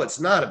balance. No, it's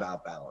not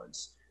about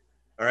balance.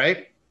 All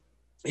right.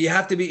 You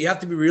have to be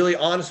really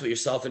honest with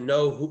yourself and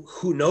know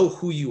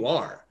who you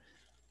are.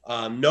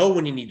 Know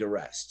when you need to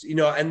rest, you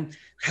know, and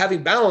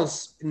having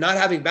balance, not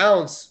having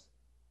balance,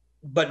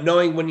 but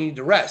knowing when you need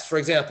to rest. For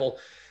example,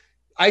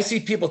 I see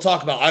people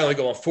talk about, I only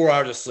go on 4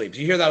 hours of sleep.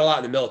 You hear that a lot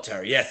in the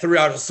military. Yeah, 3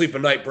 hours of sleep a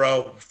night,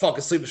 bro.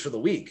 Fucking sleep is for the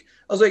week.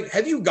 I was like,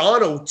 have you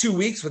gone 2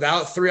 weeks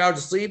without 3 hours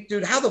of sleep?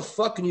 Dude, how the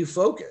fuck can you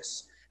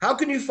focus? How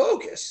can you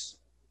focus?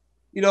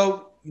 You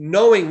know,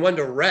 knowing when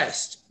to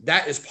rest,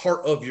 that is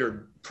part of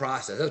your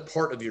process. That's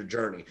part of your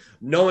journey.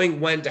 Knowing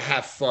when to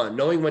have fun,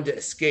 knowing when to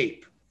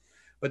escape.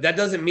 But that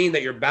doesn't mean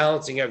that you're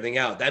balancing everything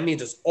out. That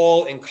means it's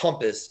all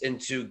encompassed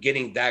into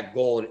getting that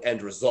goal and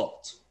end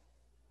result.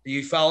 Do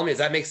you follow me? Does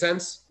that make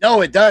sense?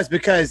 No, it does,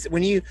 because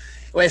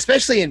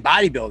especially in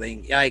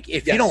bodybuilding, like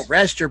if you don't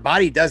rest, your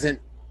body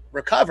doesn't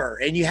recover,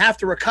 and you have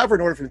to recover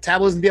in order for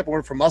metabolism to be up, in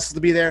order for muscles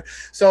to be there.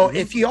 So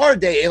if you are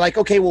like,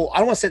 okay, well, I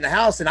don't want to sit in the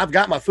house and I've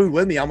got my food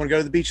with me, I'm going to go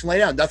to the beach and lay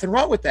down. Nothing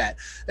wrong with that.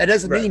 That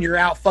doesn't mean you're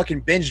out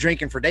fucking binge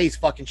drinking for days,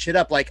 fucking shit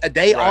up. Like a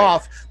day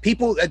off,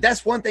 people,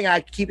 that's one thing I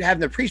keep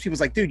having to preach.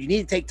 People's like, dude, you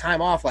need to take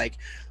time off. Like,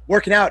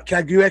 working out, can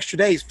I do extra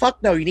days?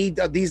 Fuck no, you need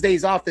these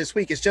days off this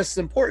week. It's just as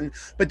important,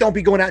 but don't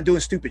be going out and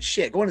doing stupid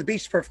shit. Going to the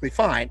beach is perfectly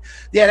fine.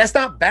 Yeah, that's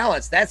not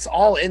balance. That's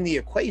all in the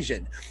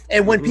equation.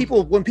 And when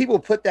people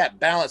put that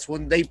balance,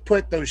 when they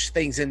put those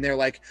things in there,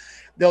 like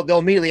they'll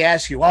immediately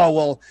ask you, oh,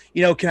 well,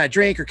 you know, can I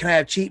drink or can I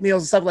have cheat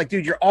meals and stuff? Like,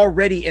 dude, you're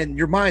already in,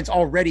 your mind's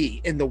already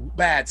in the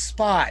bad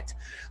spot.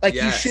 Like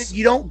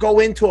you don't go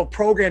into a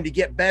program to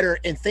get better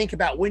and think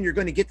about when you're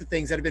going to get the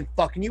things that have been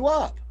fucking you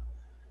up.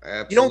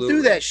 Absolutely. You don't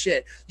do that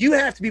shit. You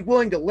have to be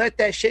willing to let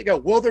that shit go.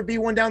 Will there be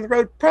one down the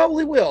road?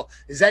 Probably will.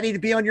 Does that need to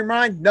be on your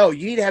mind? No,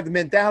 you need to have the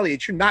mentality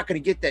that you're not going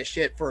to get that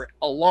shit for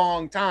a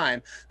long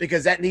time,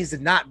 because that needs to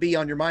not be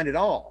on your mind at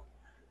all.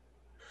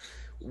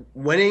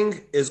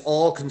 Winning is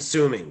all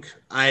consuming.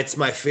 It's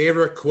my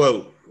favorite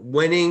quote.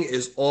 Winning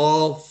is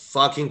all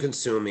fucking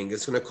consuming.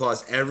 It's going to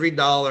cost every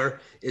dollar.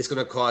 It's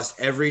going to cost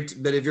every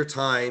bit of your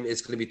time.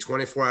 It's going to be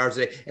 24 hours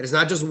a day. And it's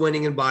not just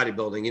winning in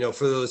bodybuilding.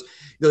 For those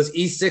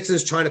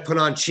E6s trying to put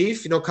on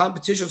chief,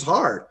 competition's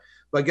hard.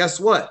 But guess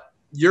what?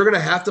 you're going to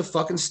have to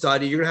fucking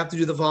study. You're going to have to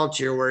do the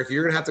volunteer work.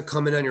 You're going to have to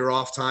come in on your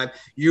off time.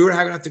 You're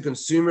going to have to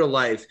consume your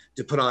life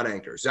to put on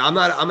anchors. Now,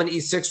 I'm an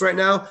E6 right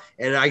now,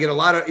 and I get a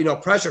lot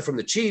of, pressure from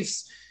the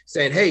Chiefs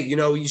saying, hey,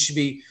 you should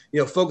be,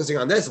 focusing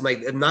on this. I'm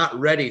like, I'm not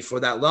ready for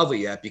that level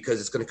yet because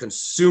it's going to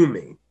consume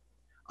me.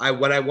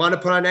 When I want to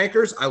put on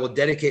anchors, I will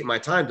dedicate my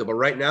time to, but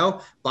right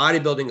now,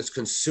 bodybuilding is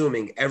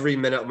consuming every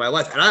minute of my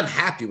life. And I'm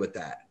happy with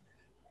that.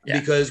 Yeah.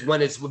 Because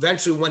when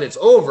it's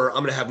over, I'm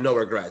going to have no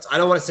regrets. I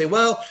don't want to say,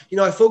 well,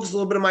 I focused a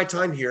little bit of my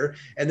time here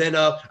and then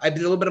I did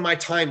a little bit of my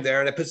time there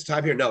and I put some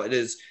time here. No, it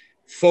is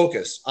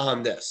focus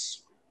on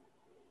this.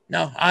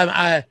 No,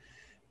 I've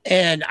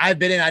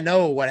been in, I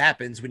know what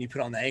happens when you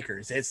put on the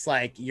anchors. It's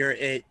like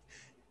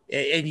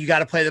and you got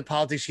to play the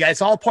politics.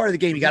 It's all part of the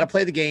game. You got to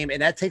play the game.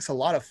 And that takes a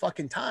lot of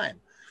fucking time.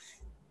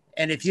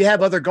 And if you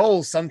have other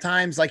goals,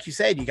 sometimes, like you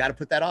said, you got to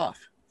put that off.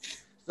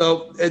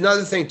 So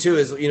another thing too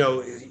is,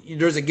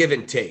 there's a give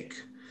and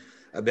take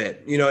a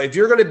bit. If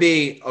you're going to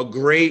be a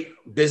great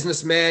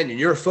businessman and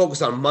you're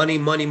focused on money,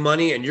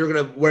 and you're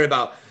going to worry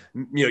about,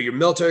 your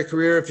military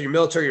career, if you're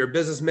military, you're a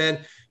businessman,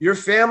 your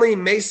family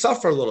may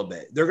suffer a little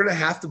bit. They're going to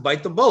have to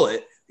bite the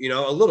bullet,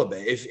 a little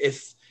bit.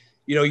 If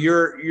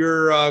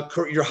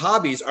your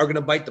hobbies are going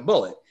to bite the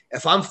bullet.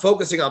 If I'm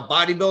focusing on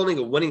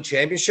bodybuilding and winning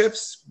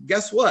championships,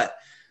 guess what?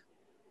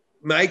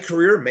 My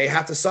career may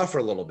have to suffer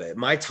a little bit.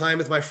 My time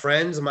with my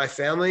friends and my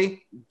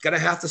family going to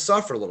have to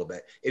suffer a little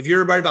bit. If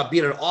you're worried about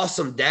being an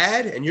awesome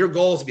dad and your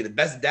goal is to be the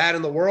best dad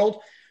in the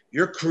world,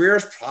 your career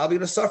is probably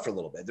going to suffer a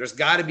little bit. There's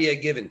got to be a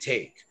give and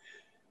take.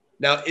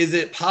 Now, is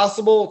it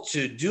possible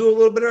to do a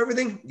little bit of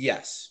everything?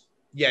 Yes.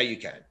 Yeah, you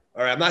can.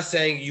 All right. I'm not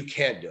saying you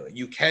can't do it.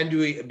 You can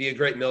be a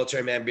great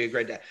military man, be a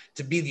great dad.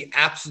 To be the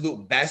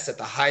absolute best at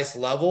the highest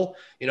level,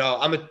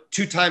 I'm a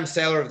 2-time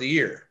Sailor of the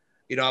Year.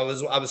 I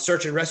was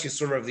search and rescue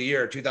swimmer of the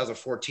year in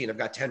 2014. I've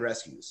got 10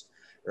 rescues,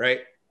 right?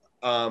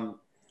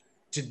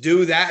 To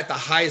do that at the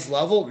highest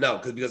level, no,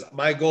 because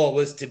my goal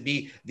was to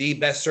be the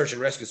best search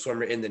and rescue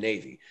swimmer in the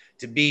Navy,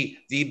 to be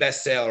the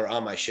best sailor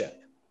on my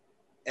ship.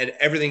 And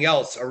everything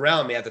else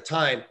around me at the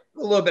time,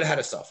 a little bit had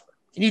to suffer.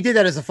 And you did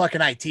that as a fucking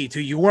IT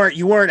too. You weren't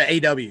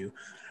an AW.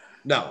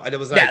 No, I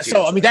was not. Yeah, IT,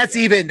 so I mean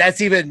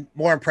that's even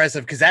more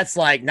impressive because that's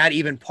like not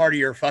even part of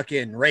your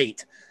fucking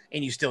rate,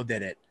 and you still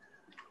did it.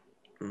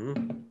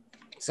 Mm-hmm.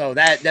 So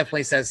that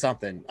definitely says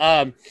something.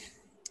 But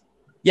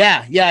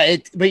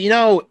if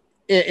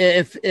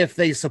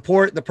they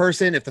support the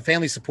person, if the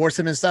family supports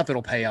them and stuff,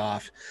 it'll pay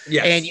off.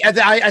 Yeah. And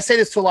I say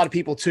this to a lot of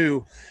people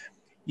too.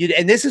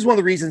 And this is one of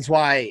the reasons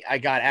why I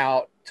got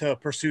out to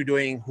pursue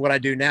doing what I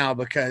do now,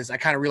 because I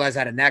kind of realized I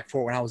had a knack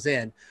for it when I was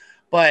in.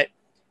 But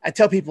I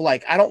tell people,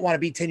 like, I don't want to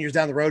be 10 years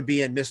down the road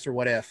being Mr.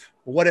 What If.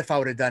 What if I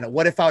would have done it?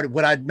 What if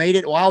would I made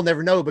it? Well, I'll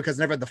never know because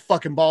I never had the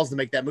fucking balls to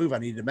make that move I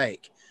needed to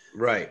make.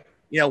 Right.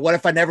 What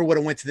if I never would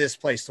have went to this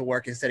place to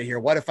work instead of here?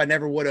 What if I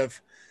never would have,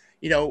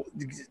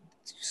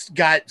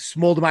 got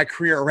molded my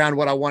career around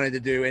what I wanted to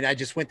do, and I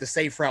just went the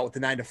safe route with the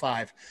 9 to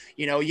 5?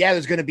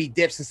 There's going to be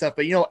dips and stuff,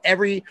 but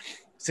every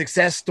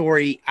success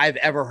story I've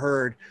ever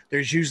heard,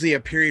 there's usually a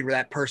period where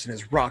that person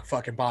is rock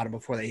fucking bottom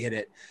before they hit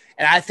it.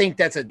 And I think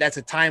that's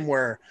a time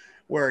where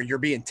you're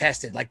being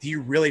tested. Like, do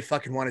you really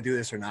fucking want to do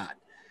this or not?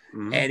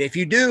 Mm-hmm. And if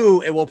you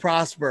do, it will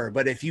prosper.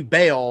 But if you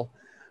bail,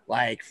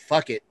 like,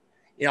 fuck it.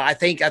 I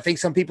think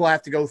some people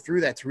have to go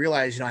through that to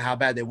realize, how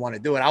bad they want to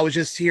do it. I was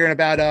just hearing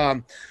about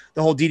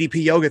the whole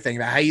DDP yoga thing,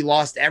 about how he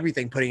lost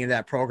everything putting into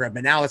that program,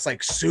 and now it's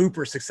like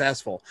super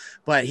successful,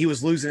 but he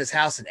was losing his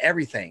house and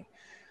everything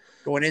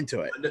going into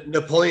it.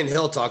 Napoleon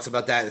Hill talks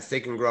about that in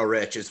Think and Grow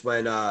Rich. It's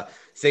when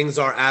things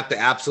are at the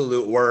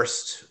absolute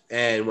worst,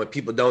 and when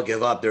people don't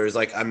give up, there's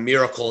like a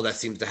miracle that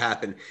seems to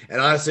happen.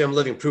 And honestly, I'm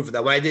living proof of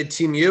that. When I did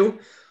Team U,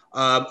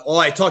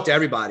 I talked to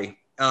everybody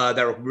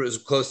that was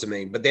close to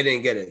me, but they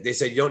didn't get it. They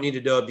said, you don't need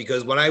to do it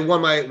because when I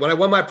won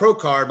my pro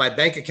card, my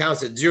bank account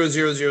said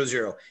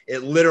 0,000.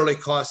 It literally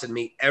costed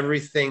me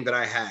everything that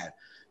I had,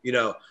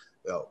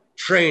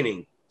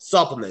 training,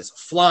 supplements,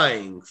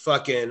 flying,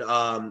 fucking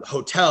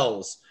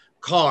hotels,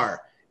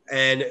 car,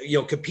 and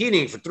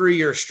competing for 3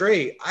 years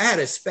straight. I had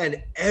to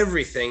spend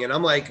everything, and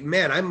I'm like,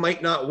 man, I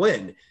might not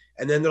win.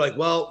 And then they're like,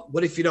 well,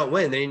 what if you don't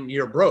win? Then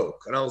you're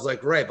broke. And I was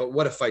like, right, but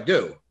what if I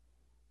do?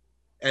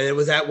 And it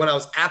was when I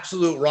was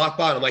absolute rock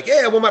bottom. I'm like,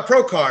 hey, I won my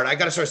pro card. I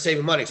got to start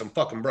saving money because I'm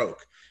fucking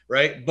broke,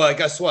 right? But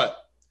guess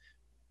what?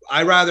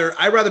 I'd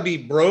rather be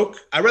broke.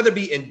 I'd rather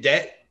be in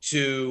debt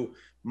to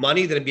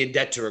money than be in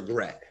debt to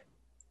regret.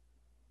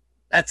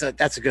 That's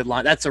a good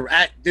line.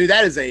 Dude,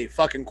 that is a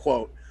fucking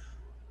quote.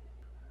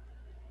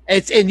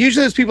 And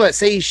usually there's people that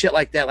say shit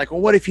like that, like,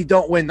 well, what if you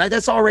don't win?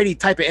 That's already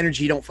type of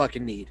energy you don't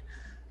fucking need.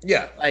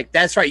 Yeah. Like,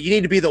 that's right. You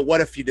need to be the what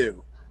if you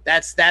do.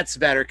 That's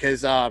better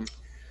because I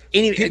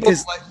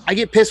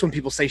get pissed when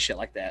people say shit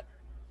like that.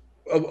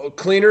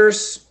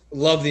 Cleaners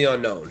love the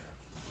unknown.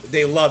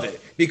 They love it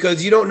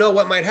because you don't know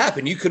what might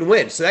happen. You can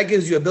win. So that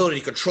gives you ability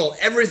to control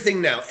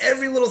everything now.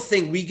 Every little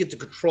thing we get to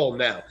control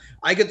now.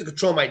 I get to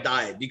control my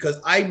diet because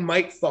I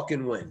might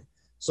fucking win.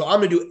 So I'm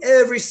going to do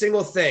every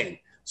single thing.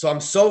 So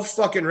I'm so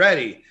fucking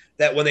ready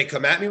that when they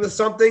come at me with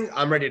something,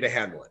 I'm ready to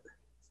handle it.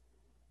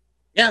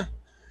 Yeah.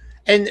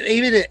 And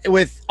even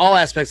with all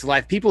aspects of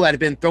life, people that have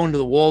been thrown to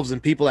the wolves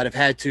and people that have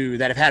had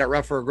it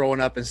rougher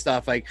growing up and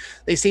stuff, like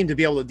they seem to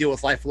be able to deal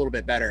with life a little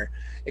bit better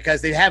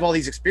because they have all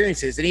these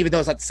experiences. And even though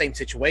it's not the same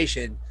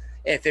situation,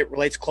 if it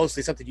relates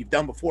closely to something you've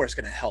done before, it's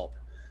going to help.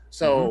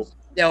 So,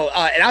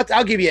 and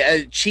I'll give you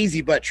a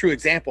cheesy but true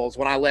examples.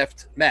 When I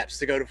left MEPS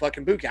to go to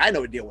fucking boot camp, I had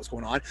no idea what's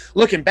going on.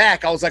 Looking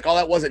back, I was like, oh,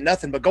 that wasn't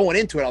nothing. But going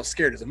into it, I was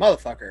scared as a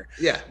motherfucker.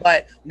 Yeah.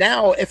 But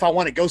now if I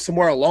want to go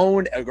somewhere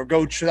alone or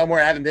go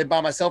somewhere I haven't been by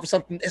myself or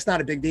something, it's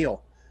not a big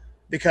deal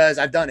because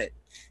I've done it.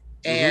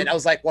 And I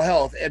was like, well,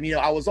 hell,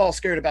 I was all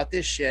scared about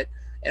this shit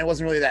and it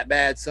wasn't really that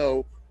bad.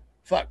 So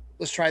fuck,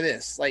 let's try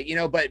this. Like,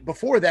 but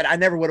before that, I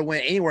never would have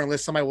went anywhere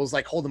unless somebody was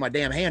like holding my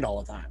damn hand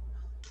all the time.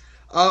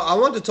 I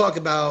want to talk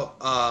about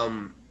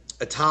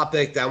a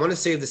topic that I want to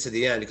save this to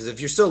the end, because if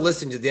you're still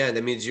listening to the end,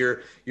 that means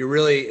you're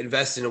really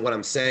invested in what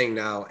I'm saying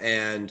now.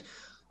 And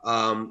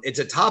it's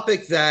a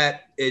topic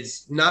that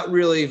is not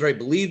really very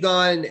believed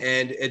on.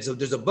 And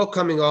there's a book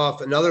coming off,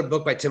 another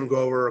book by Tim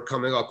Grover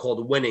coming out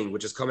called Winning,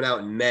 which is coming out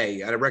in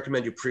May. I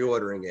recommend you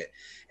pre-ordering it.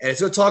 And it's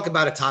going to talk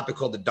about a topic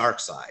called the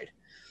dark side.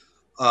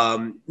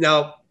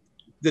 Now,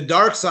 the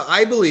dark side,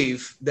 I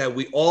believe that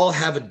we all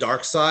have a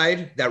dark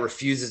side that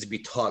refuses to be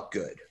taught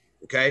good.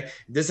 Okay.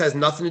 This has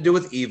nothing to do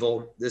with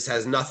evil. This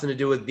has nothing to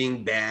do with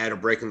being bad or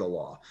breaking the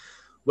law.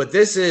 What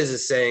this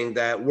is saying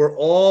that we're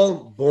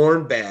all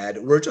born bad.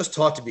 We're just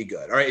taught to be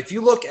good. All right. If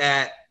you look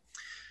at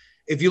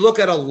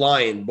a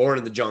lion born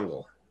in the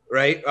jungle,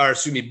 right? Or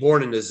excuse me,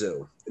 born in the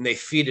zoo, and they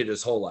feed it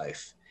his whole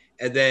life.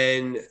 And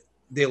then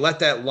they let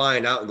that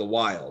lion out in the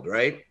wild,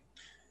 right?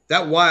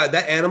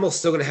 That animal's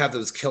still going to have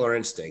those killer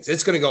instincts.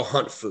 It's going to go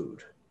hunt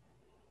food.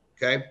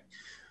 Okay.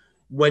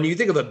 When you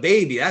think of a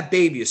baby, that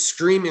baby is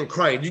screaming and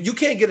crying. You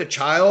can't get a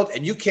child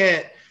and you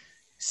can't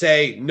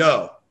say,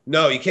 no,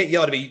 you can't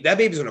yell at a baby. That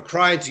baby's going to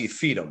cry until you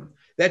feed them.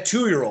 That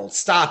 2-year-old,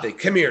 stop it.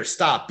 Come here,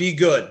 stop, be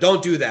good.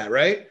 Don't do that,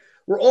 right?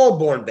 We're all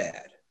born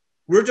bad.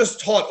 We're just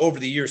taught over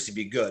the years to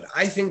be good.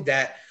 I think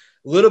that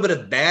a little bit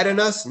of bad in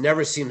us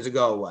never seems to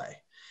go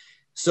away.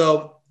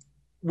 So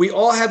we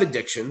all have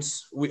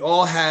addictions. We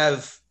all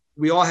have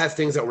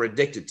things that we're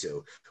addicted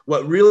to.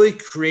 What really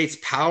creates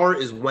power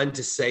is when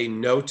to say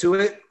no to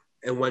it,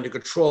 and when to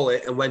control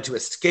it, and when to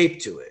escape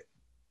to it.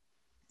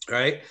 All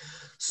right.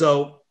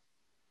 So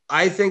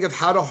I think of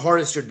how to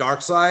harness your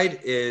dark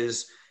side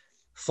is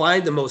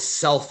find the most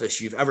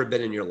selfish you've ever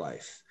been in your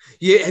life.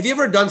 Have you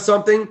ever done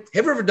something?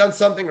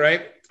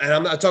 Right? And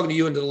I'm not talking to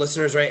you and to the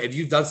listeners, right? If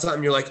you've done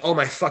something, you're like, oh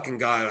my fucking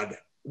God,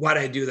 why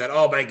did I do that?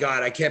 Oh my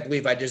God, I can't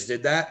believe I just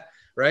did that.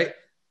 Right?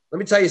 Let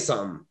me tell you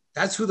something.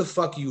 That's who the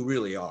fuck you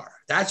really are.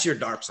 That's your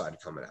dark side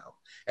coming out.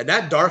 And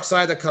that dark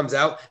side that comes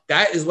out,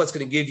 that is what's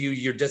going to give you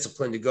your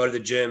discipline to go to the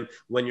gym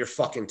when you're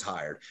fucking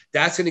tired.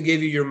 That's going to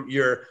give you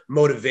your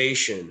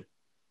motivation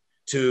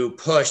to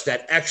push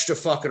that extra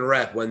fucking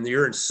rep when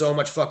you're in so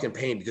much fucking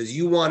pain because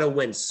you want to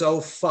win so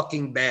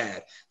fucking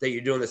bad that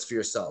you're doing this for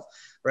yourself,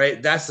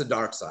 right? That's the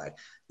dark side.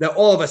 Now,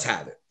 all of us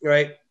have it,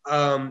 right?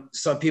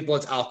 Some people,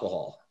 it's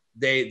alcohol.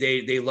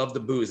 They love the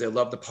booze. They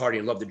love the party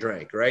and love the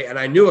drink, right? And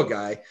I knew a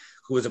guy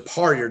who was a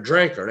partier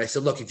drinker. And I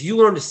said, look, if you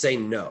learn to say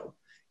no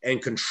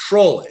and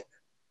control it,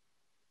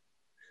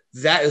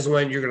 that is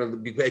when you're going to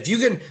be, if you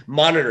can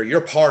monitor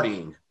your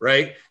partying,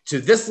 right, to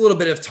this little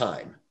bit of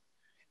time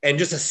and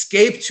just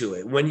escape to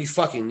it when you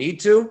fucking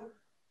need to,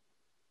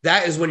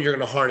 that is when you're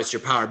going to harness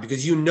your power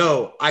because you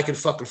know I can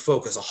fucking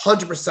focus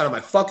 100% on my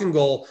fucking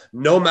goal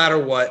no matter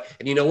what.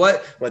 And you know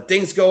what? When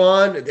things go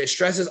on, it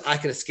stresses, I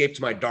can escape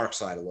to my dark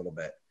side a little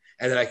bit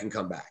and then I can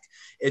come back.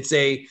 It's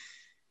a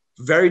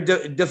very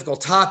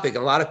difficult topic. A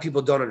lot of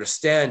people don't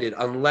understand it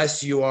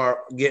unless you are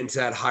getting to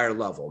that higher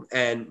level.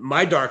 And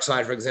my dark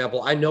side, for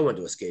example, I know when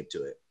to escape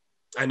to it.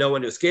 I know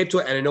when to escape to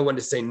it and I know when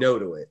to say no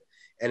to it.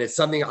 And it's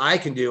something I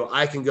can do.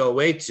 I can go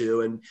away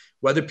to, and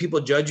whether people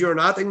judge you or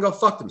not, they can go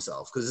fuck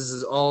themselves because this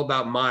is all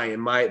about my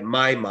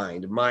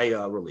mind, my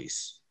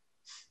release.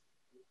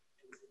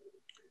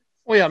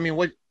 Well, yeah, I mean,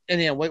 what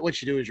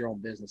you do is your own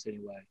business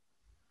anyway.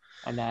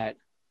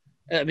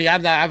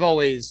 I've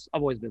always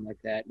been like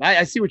that.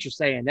 I see what you're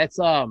saying. That's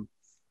I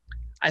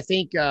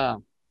think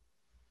when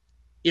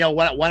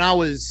I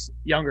was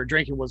younger,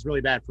 drinking was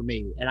really bad for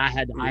me, and I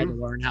had to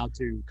learn how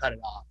to cut it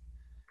off.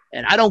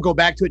 And I don't go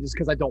back to it just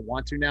because I don't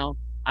want to now.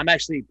 I'm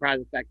actually proud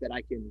of the fact that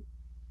I can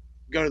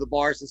go to the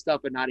bars and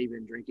stuff and not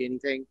even drink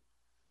anything.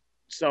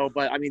 So,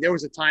 but I mean, there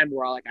was a time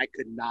where I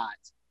could not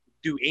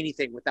do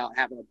anything without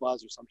having a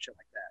buzz or some shit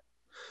like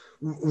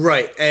that.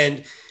 Right.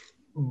 And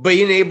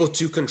being able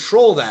to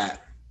control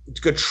that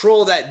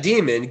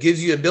demon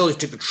gives you the ability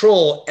to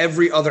control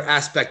every other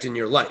aspect in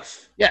your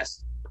life.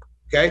 Yes.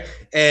 Okay.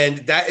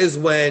 And that is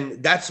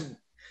when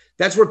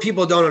that's where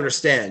people don't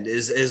understand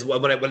is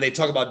when they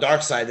talk about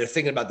dark side, they're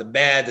thinking about the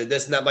bad, the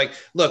this and that. I'm like,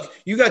 look,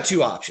 you got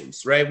two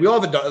options, right? We all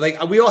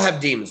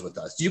have demons with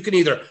us. You can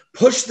either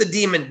push the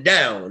demon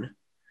down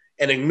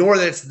and ignore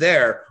that it's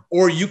there,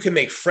 or you can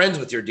make friends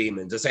with your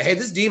demons and say, hey,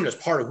 this demon is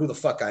part of who the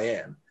fuck I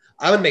am.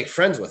 I'm going to make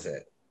friends with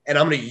it and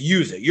I'm going to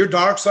use it. Your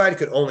dark side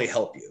could only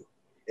help you.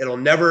 It will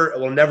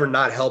never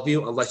not help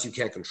you unless you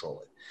can't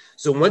control it.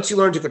 So once you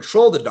learn to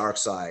control the dark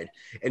side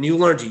and you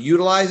learn to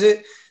utilize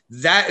it,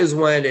 that is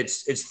when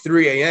it's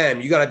 3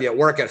 a.m. You got to be at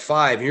work at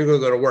 5 and you're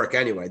going to go to work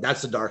anyway.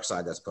 That's the dark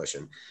side that's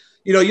pushing.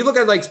 You know, you look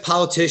at like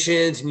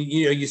politicians and,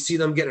 you see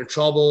them get in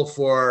trouble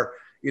for,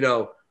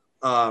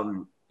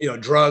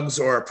 drugs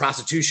or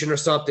prostitution or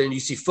something. You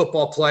see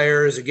football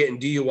players are getting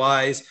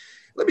DUIs.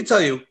 Let me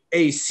tell you,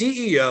 a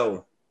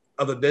CEO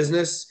of a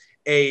business,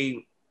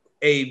 a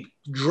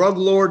drug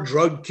lord,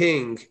 drug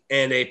king,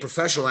 and a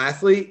professional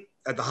athlete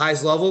at the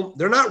highest level,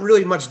 they're not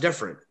really much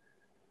different.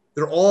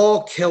 They're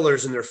all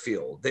killers in their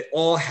field. They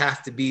all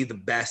have to be the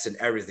best in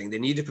everything. They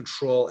need to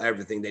control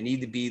everything. They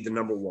need to be the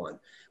number one.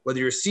 Whether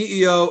you're a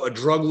CEO, a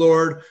drug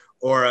lord,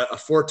 or a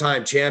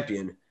 4-time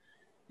champion,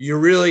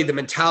 the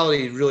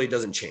mentality really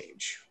doesn't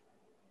change.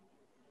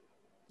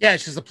 Yeah,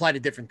 it's just applied to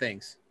different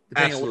things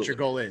depending on what your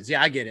goal is.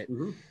 Yeah, I get it.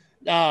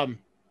 Mm-hmm.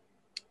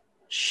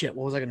 Shit,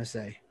 what was I going to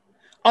say?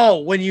 Oh,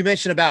 when you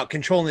mentioned about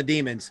controlling the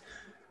demons,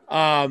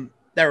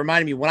 that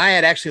reminded me when I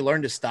had actually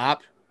learned to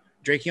stop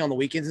drinking on the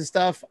weekends and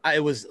stuff,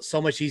 it was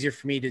so much easier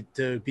for me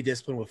to be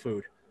disciplined with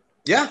food.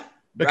 Yeah.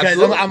 Because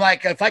I'm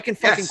like, if I can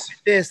fucking quit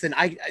this, then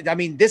I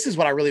mean, this is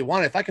what I really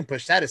want. If I can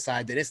push that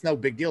aside, then it's no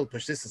big deal to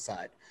push this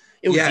aside.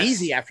 It was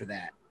easy after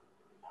that.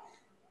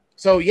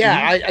 So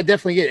yeah, mm-hmm. I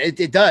definitely get it.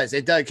 It does.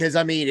 Because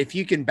I mean, if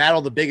you can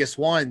battle the biggest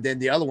one, then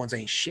the other ones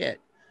ain't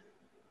shit.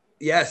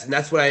 Yes, and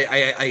that's what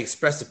I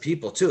express to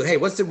people too. Hey,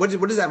 what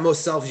is that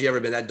most selfish you ever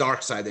been? That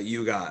dark side that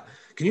you got?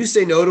 Can you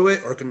say no to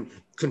it or can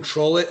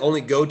control it?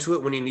 Only go to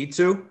it when you need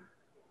to?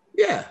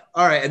 Yeah.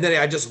 All right. And then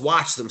I just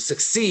watch them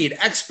succeed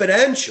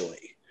exponentially.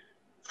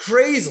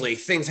 Crazily,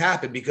 things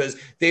happen because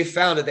they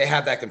found that they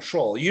have that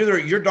control. Either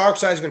your dark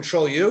side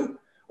control you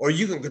or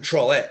you can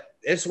control it.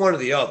 It's one or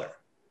the other.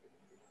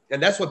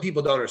 And that's what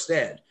people don't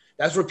understand.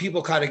 That's where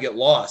people kind of get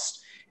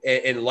lost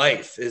in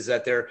life, is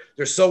that they're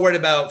so worried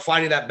about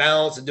finding that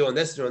balance and doing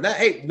this, doing that.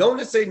 Hey, no one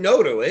to say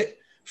no to it.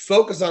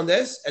 Focus on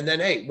this. And then,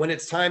 hey, when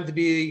it's time to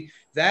be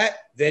that,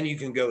 then you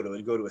can go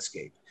to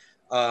escape.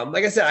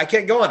 Like I said, I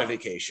can't go on a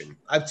vacation.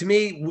 To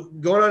me,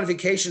 going on a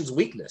vacation is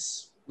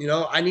weakness.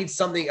 I need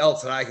something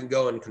else that I can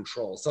go and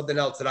control, something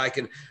else that I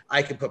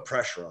can put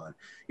pressure on.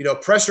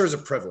 Pressure is a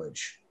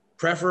privilege.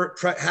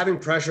 Having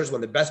pressure is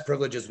one of the best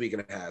privileges we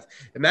can have.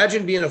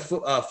 Imagine being a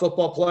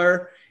football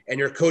player and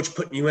your coach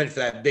putting you in for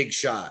that big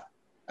shot.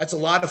 That's a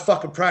lot of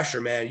fucking pressure,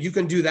 man. You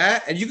can do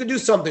that and you can do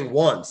something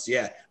once.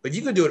 Yeah. But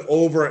you can do it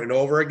over and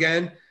over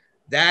again.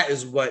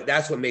 That's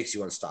what makes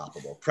you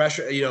unstoppable.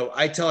 Pressure.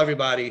 I tell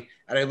everybody,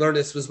 and I learned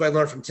this was what I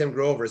learned from Tim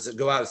Grover, is to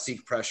go out and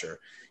seek pressure.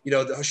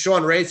 The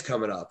Sean Ray's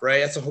coming up, right?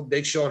 That's a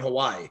big show in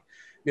Hawaii.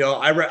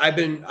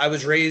 I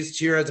was raised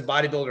here as a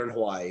bodybuilder in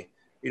Hawaii.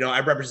 I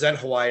represent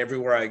Hawaii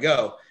everywhere I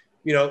go.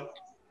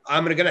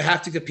 I'm going to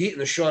have to compete in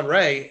the Sean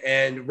Ray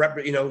and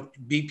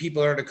beat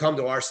people that are to come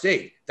to our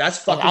state. That's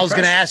fucking I was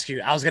going to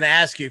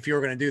ask you if you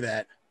were going to do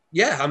that.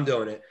 Yeah, I'm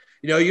doing it.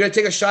 You're going to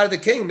take a shot at the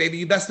king. Maybe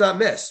you best not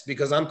miss,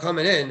 because I'm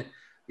coming in.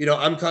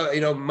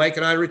 Mike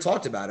and I already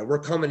talked about it. We're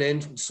coming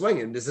in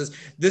swinging. This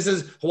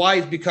is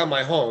Hawaii's become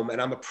my home,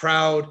 and I'm a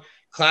proud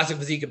classic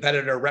physique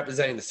competitor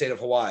representing the state of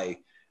Hawaii.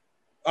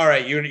 All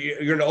right, you're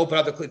going to open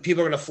up the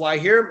people are going to fly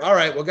here. All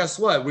right, well, guess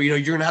what? You're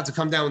going to have to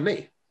come down with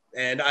me.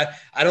 And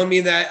I don't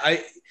mean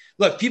that.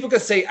 Look, people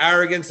could say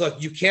arrogance.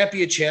 Look, you can't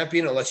be a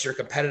champion unless you're a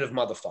competitive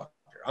motherfucker.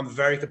 I'm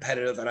very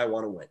competitive and I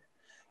want to win.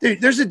 Dude,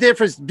 there's a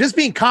difference. Just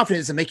being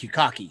confident doesn't make you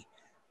cocky.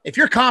 If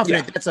you're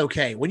confident, that's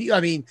okay.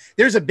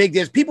 There's a big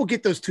difference. People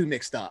get those two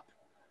mixed up.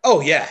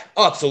 Oh yeah,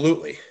 oh,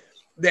 absolutely.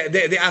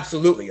 They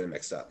absolutely get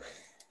mixed up.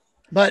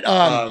 But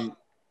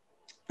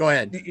go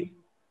ahead.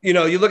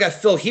 You look at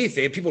Phil Heath.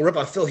 People rip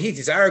on Phil Heath.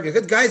 He's arrogant.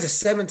 Good guy's a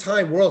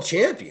 7-time world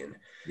champion.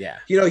 Yeah.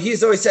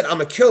 He's always said, I'm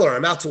a killer.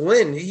 I'm out to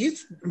win.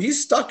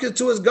 He's stuck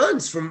to his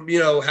guns from,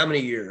 how many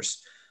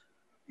years.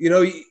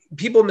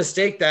 People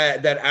mistake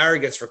that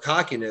arrogance for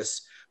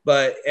cockiness.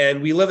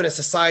 And we live in a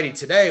society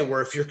today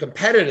where if you're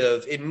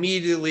competitive, it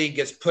immediately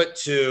gets put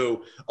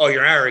to, oh,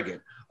 you're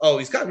arrogant. Oh,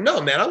 he's got,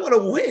 no, man, I want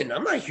to win.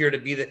 I'm not here to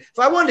be if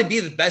I wanted to be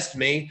the best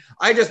me,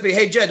 I'd just be,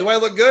 hey, Jed, do I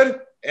look good?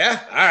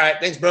 Yeah. All right.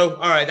 Thanks, bro.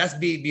 All right. That's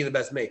be the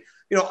best me.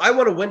 I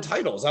want to win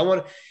titles.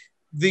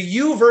 The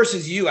you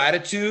versus you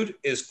attitude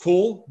is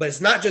cool, but it's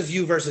not just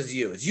you versus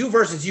you. It's you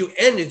versus you,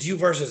 and it's you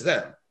versus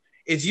them.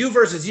 It's you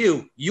versus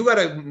you. You got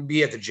to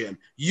be at the gym.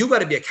 You got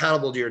to be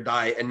accountable to your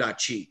diet and not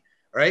cheat.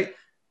 Right.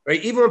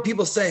 Even when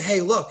people say,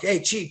 hey, look,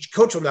 hey, cheat,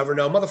 coach will never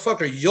know.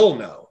 Motherfucker, you'll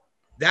know.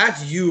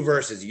 That's you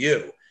versus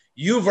you.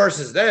 You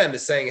versus them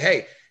is saying,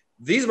 hey,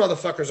 these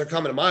motherfuckers are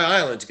coming to my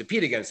island to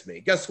compete against me.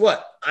 Guess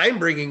what? I'm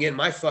bringing in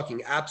my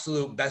fucking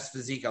absolute best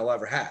physique I'll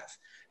ever have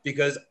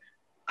because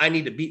I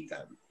need to beat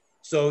them.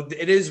 So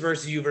it is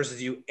versus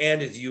you,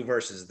 and it's you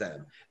versus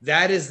them.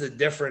 That is the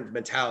different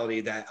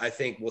mentality that I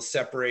think will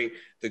separate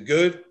the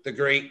good, the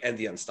great, and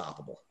the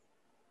unstoppable.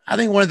 I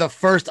think one of the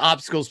first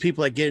obstacles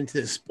people that get into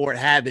this sport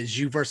have is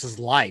you versus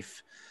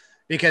life,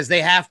 because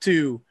they have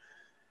to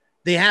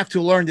they have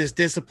to learn this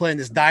discipline,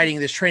 this dieting,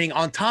 this training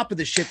on top of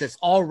the shit that's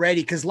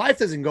already, because life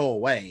doesn't go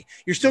away.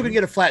 You're still going to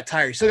get a flat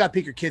tire. You still got to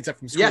pick your kids up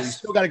from school. Yes. You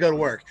still got to go to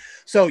work.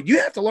 So you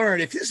have to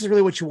learn if this is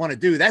really what you want to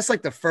do. That's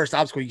like the first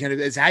obstacle you can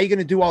do is how you're going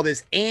to do all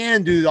this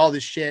and do all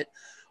this shit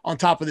on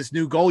top of this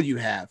new goal you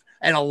have.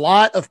 And a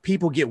lot of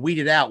people get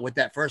weeded out with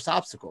that first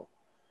obstacle.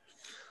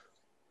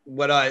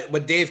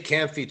 What Dave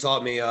Camphy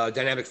taught me,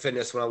 dynamic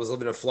fitness, when I was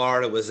living in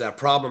Florida, was that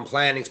problem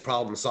planning is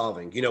problem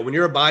solving. You know, when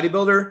you're a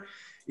bodybuilder,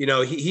 you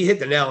know, he hit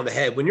the nail on the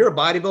head. When you're a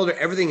bodybuilder,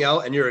 everything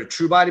else, and you're a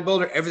true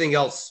bodybuilder, everything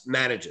else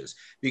manages,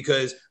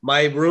 because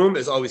my room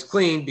is always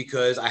clean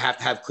because I have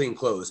to have clean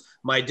clothes.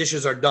 My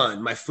dishes are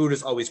done. My food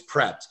is always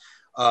prepped.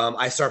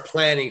 I start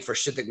planning for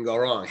shit that can go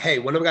wrong. Hey,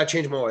 when do I got to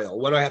change my oil?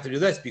 When do I have to do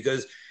this?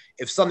 Because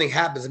if something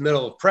happens in the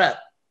middle of prep,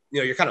 you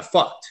know, you're kind of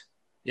fucked.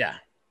 Yeah.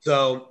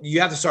 So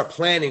you have to start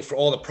planning for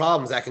all the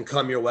problems that can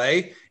come your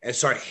way and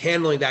start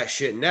handling that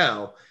shit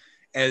now.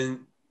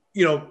 And,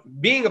 you know,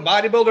 being a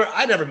bodybuilder,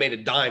 I never made a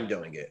dime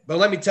doing it. But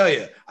let me tell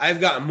you,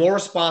 I've gotten more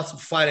responsible,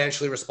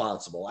 financially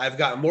responsible. I've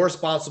gotten more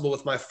responsible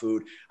with my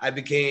food. I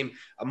became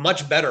a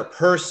much better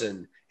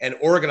person and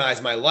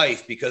organized my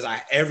life because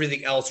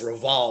everything else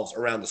revolves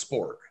around the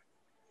sport.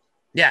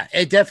 Yeah,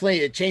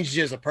 it changes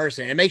you as a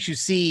person. It makes you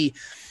see.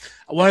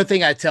 One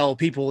thing I tell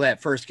people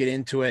that first get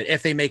into it,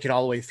 if they make it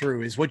all the way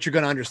through, is what you're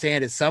going to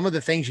understand is some of the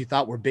things you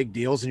thought were big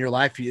deals in your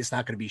life, it's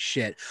not going to be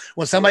shit.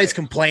 When somebody's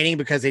complaining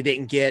because they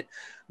didn't get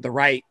the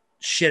right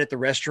shit at the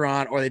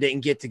restaurant or they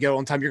didn't get to go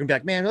on time, you're gonna be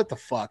like, man, what the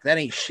fuck? That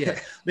ain't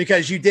shit.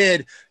 Because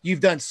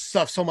you've done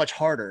stuff so much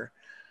harder,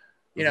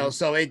 you know?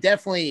 So it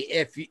definitely,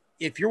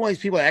 if you're one of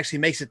these people that actually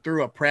makes it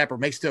through a prep or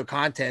makes it to a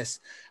contest,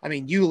 I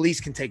mean, you at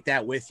least can take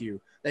that with you,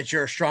 that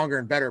you're a stronger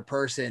and better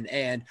person.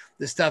 And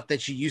the stuff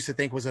that you used to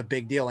think was a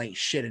big deal ain't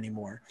shit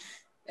anymore.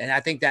 And I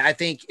think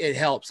it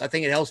helps. I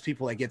think it helps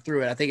people that get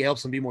through it. I think it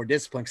helps them be more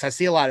disciplined.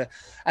 Cause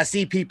I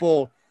see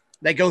people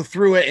that go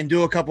through it and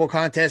do a couple of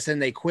contests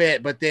and they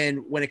quit. But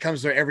then when it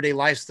comes to their everyday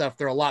life stuff,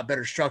 they're a lot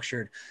better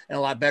structured and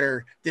a lot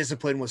better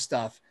disciplined with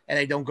stuff. And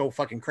they don't go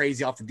fucking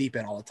crazy off the deep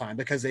end all the time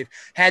because they've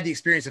had the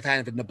experience of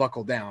having to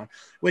buckle down,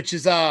 which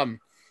is one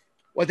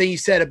thing you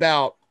said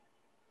about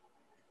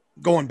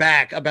going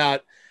back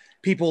about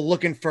people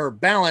looking for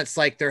balance.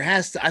 Like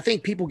I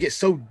think people get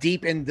so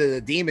deep into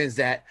the demons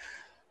that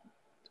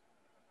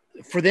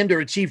for them to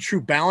achieve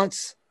true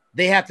balance,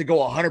 they have to go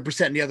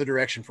 100% in the other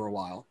direction for a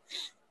while.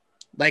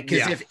 Like,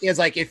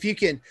 if you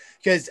can,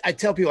 because I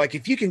tell people, like,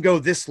 if you can go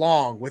this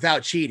long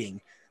without cheating,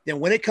 then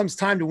when it comes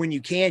time to when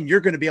you can, you're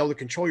going to be able to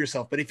control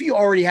yourself. But if you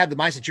already have the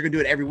mindset, you're going to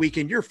do it every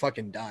weekend, you're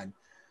fucking done.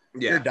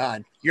 Yeah. You're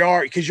done.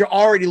 Because you're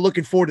already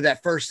looking forward to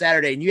that first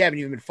Saturday and you haven't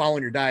even been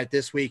following your diet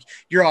this week.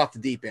 You're off the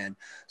deep end.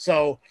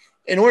 So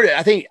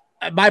I think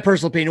my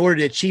personal opinion, in order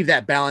to achieve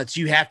that balance,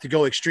 you have to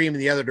go extreme in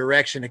the other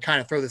direction and kind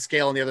of throw the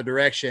scale in the other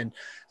direction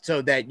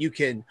so that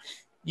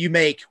you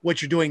make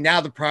what you're doing now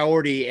the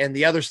priority and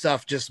the other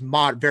stuff just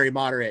very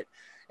moderate.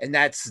 And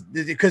that's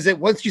because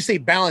once you say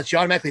balance, you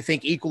automatically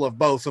think equal of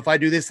both. So if I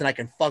do this, then I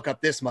can fuck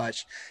up this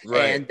much.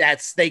 Right. And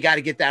they got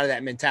to get out of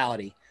that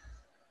mentality.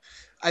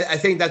 I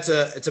think it's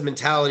a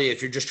mentality.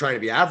 If you're just trying to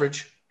be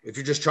average, if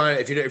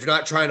you're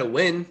not trying to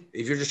win,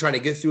 if you're just trying to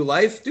get through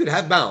life, dude,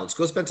 have balance.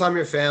 Go spend time with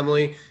your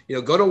family,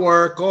 go to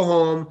work, go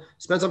home,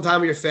 spend some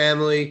time with your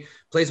family,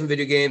 play some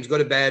video games, go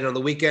to bed. And on the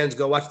weekends,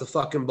 go watch the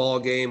fucking ball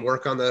game,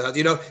 work on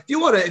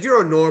if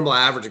you're a normal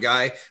average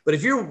guy, but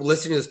if you're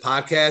listening to this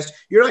podcast,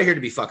 you're not here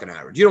to be fucking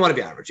average. You don't want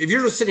to be average. If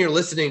you're just sitting here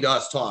listening to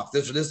us talk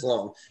this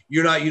long,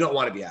 you don't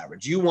want to be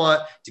average. You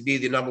want to be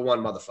the number one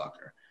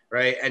motherfucker.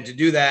 Right. And to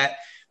do that,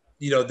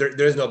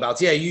 there's no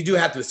balance. Yeah. You do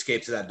have to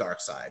escape to that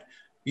dark side.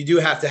 You do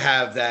have to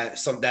have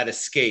that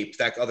escape,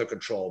 that other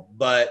control,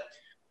 but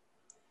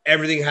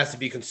everything has to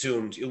be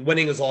consumed.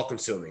 Winning is all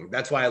consuming.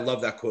 That's why I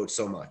love that quote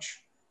so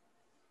much.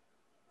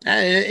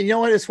 And you know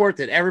what? It's worth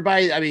it.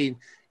 Everybody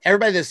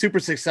that's super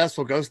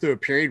successful goes through a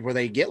period where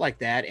they get like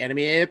that. And I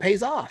mean, it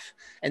pays off.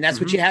 And that's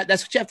what you have.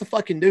 That's what you have to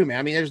fucking do, man.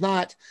 I mean,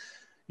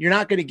 you're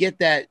not going to get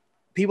that.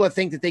 People that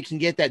think that they can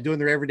get that doing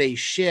their everyday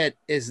shit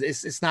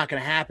it's not going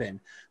to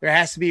happen. There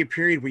has to be a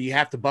period where you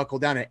have to buckle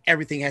down and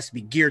everything has to be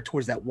geared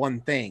towards that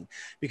one thing,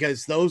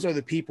 because those are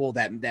the people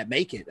that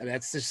make it. I mean,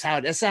 that's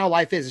how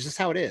life is. It's just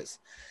how it is.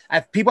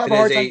 People have a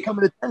hard time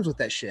coming to terms with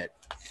that shit.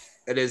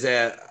 It is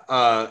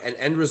an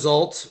end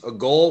result, a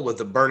goal with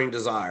a burning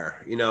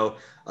desire.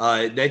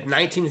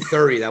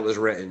 1930 that was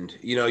written.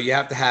 You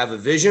have to have a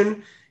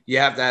vision. You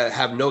have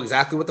to know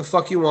exactly what the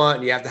fuck you want.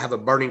 And you have to have a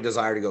burning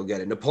desire to go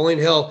get it. Napoleon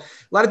Hill, a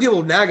lot of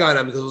people nag on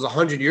him because it was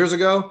 100 years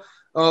ago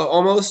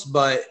almost,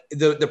 but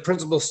the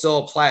principles still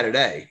apply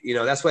today.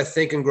 That's why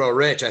Think and Grow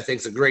Rich, I think,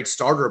 is a great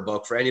starter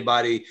book for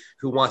anybody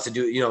who wants to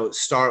do,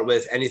 start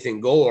with anything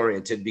goal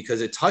oriented,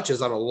 because it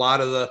touches on a lot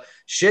of the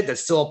shit that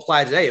still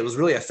apply today. It was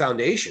really a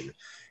foundation,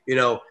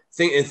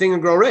 Think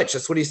and Grow Rich.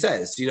 That's what he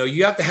says.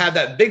 You have to have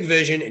that big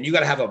vision and you got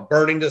to have a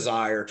burning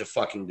desire to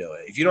fucking do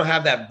it. If you don't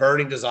have that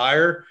burning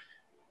desire,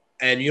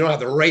 and you don't have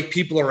the right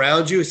people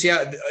around you. See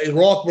how this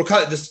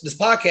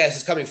podcast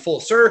is coming full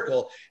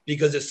circle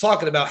because it's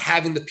talking about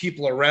having the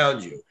people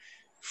around you.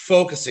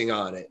 focusing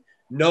on it,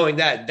 knowing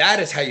that that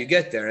is how you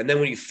get there. And then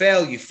when you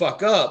fail, you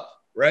fuck up,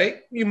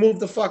 right? You move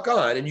the fuck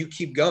on and you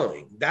keep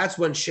going. That's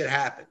when shit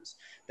happens.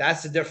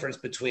 That's the difference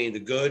between the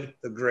good,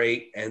 the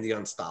great, and the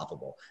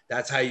unstoppable.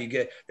 That's how you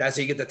get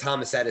the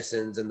Thomas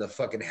Edisons and the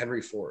fucking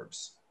Henry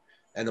Fords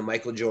and the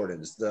Michael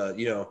Jordans,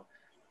 the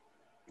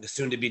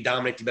soon to be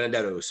Domenick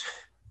Dibenedettos.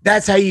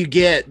 That's how you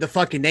get the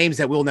fucking names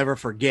that we'll never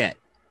forget.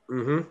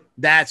 Mm-hmm.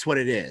 That's what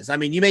it is. I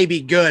mean, you may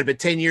be good, but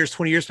 10 years,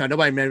 20 years from now,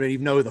 nobody may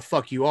even know who the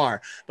fuck you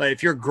are. But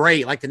if you're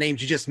great, like the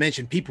names you just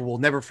mentioned, people will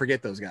never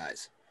forget those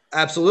guys.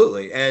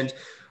 Absolutely. And,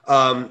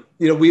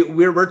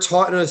 we're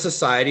taught in a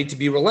society to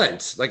be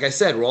relent. Like I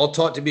said, we're all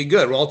taught to be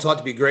good. We're all taught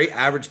to be great,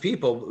 average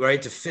people,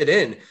 right? To fit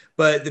in.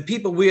 But the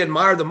people we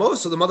admire the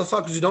most are the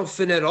motherfuckers who don't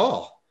fit in at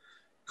all.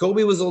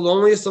 Kobe was the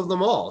loneliest of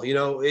them all. He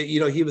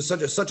was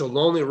such a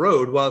lonely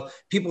road. While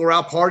people were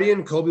out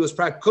partying, Kobe used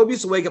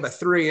to wake up at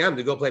 3 a.m.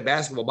 to go play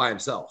basketball by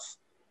himself.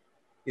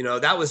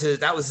 That was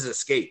his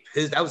escape.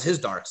 That was his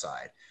dark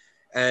side.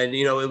 And,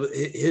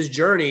 his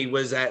journey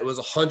was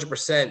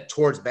 100%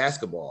 towards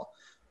basketball.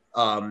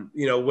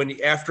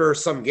 After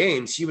some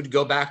games, he would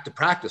go back to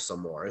practice some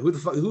more.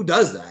 Who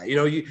does that?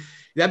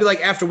 That'd be like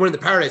after winning the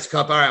Paradise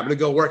Cup. All right, I'm going to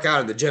go work out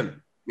in the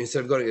gym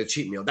instead of going to get a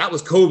cheat meal. That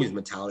was Kobe's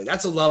mentality.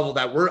 That's a level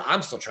that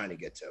I'm still trying to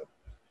get to.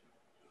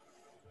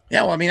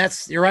 Yeah. Well, I mean,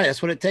 you're right.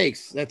 That's what it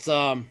takes. That's,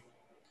 and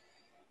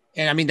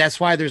I mean, that's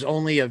why there's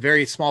only a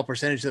very small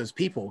percentage of those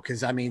people.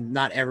 Cause I mean,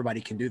 not everybody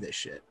can do this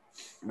shit.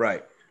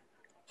 Right.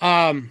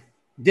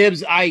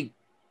 Dibs, I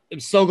am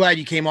so glad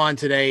you came on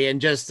today, and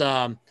just,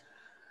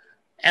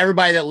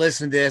 everybody that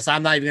listened to this,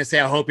 I'm not even gonna say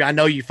I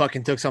know you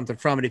fucking took something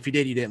from it. If you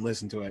did, you didn't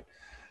listen to it.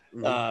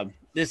 Mm-hmm.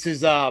 This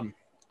is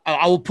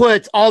I will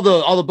put all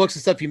the books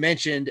and stuff you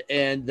mentioned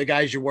and the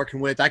guys you're working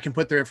with. I can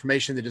put their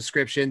information in the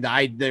description,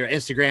 their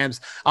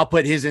Instagrams. I'll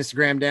put his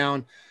Instagram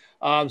down,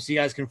 so you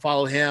guys can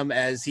follow him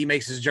as he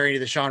makes his journey to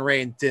the Sean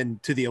Ray and then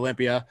to the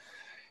Olympia.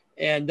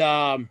 And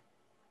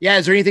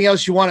is there anything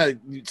else you want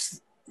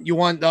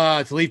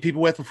to leave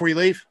people with before you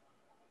leave?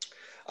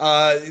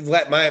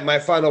 My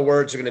final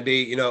words are going to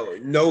be,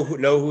 know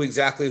who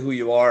exactly who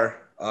you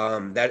are.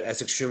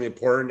 That's extremely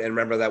important. And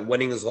remember that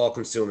winning is all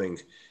consuming.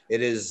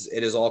 It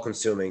is all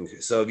consuming.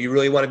 So if you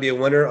really want to be a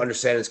winner,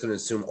 understand it's going to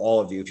consume all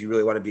of you. If you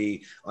really want to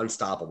be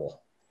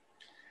unstoppable.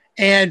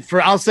 And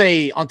I'll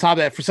say on top of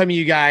that, for some of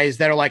you guys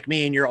that are like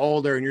me and you're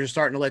older and you're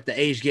starting to let the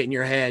age get in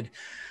your head,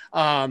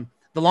 the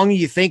longer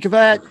you think of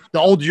that, the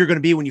older you're going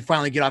to be when you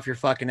finally get off your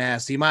fucking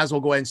ass. So you might as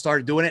well go ahead and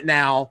start doing it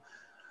now.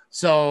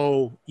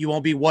 So you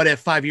won't be what if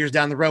 5 years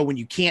down the road when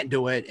you can't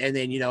do it. And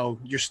then,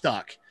 you're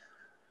stuck.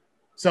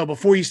 So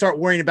before you start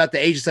worrying about the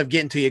age of stuff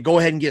getting to you, go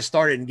ahead and get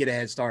started and get a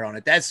head start on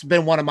it. That's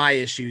been one of my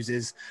issues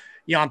is,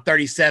 I'm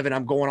 37.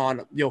 I'm going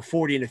on,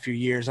 40 in a few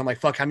years. I'm like,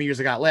 fuck, how many years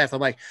I got left?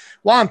 I'm like,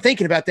 while I'm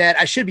thinking about that,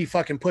 I should be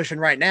fucking pushing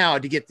right now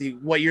to get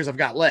what years I've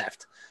got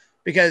left,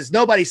 because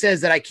nobody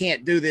says that I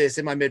can't do this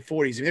in my mid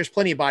 40s. I mean, there's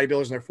plenty of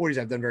bodybuilders in their 40s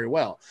that have done very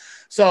well.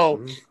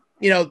 So,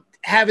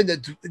 having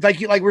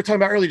like we're talking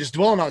about earlier, just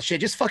dwelling on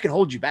shit, just fucking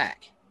hold you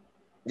back.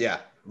 Yeah.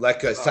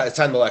 Let go. It's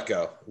time to let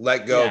go.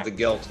 Let go of the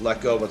guilt.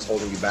 Let go of what's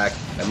holding you back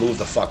and move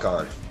the fuck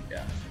on.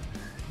 Yeah.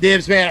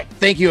 Dibs, man,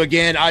 thank you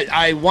again.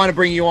 I want to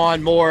bring you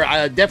on more.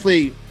 I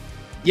definitely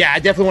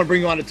want to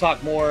bring you on to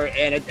talk more,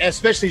 and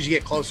especially as you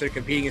get closer to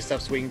competing and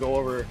stuff, so we can go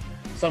over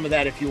some of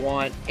that if you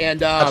want.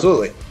 And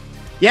absolutely.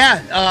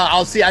 Yeah,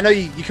 I'll see. I know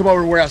you come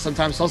over to warehouse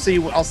sometimes, so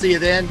I'll see you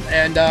then.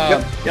 And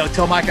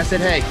tell Mike I said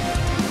hey.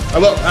 I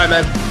will. All right,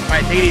 man. All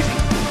right, take it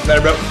easy.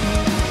 Later, bro.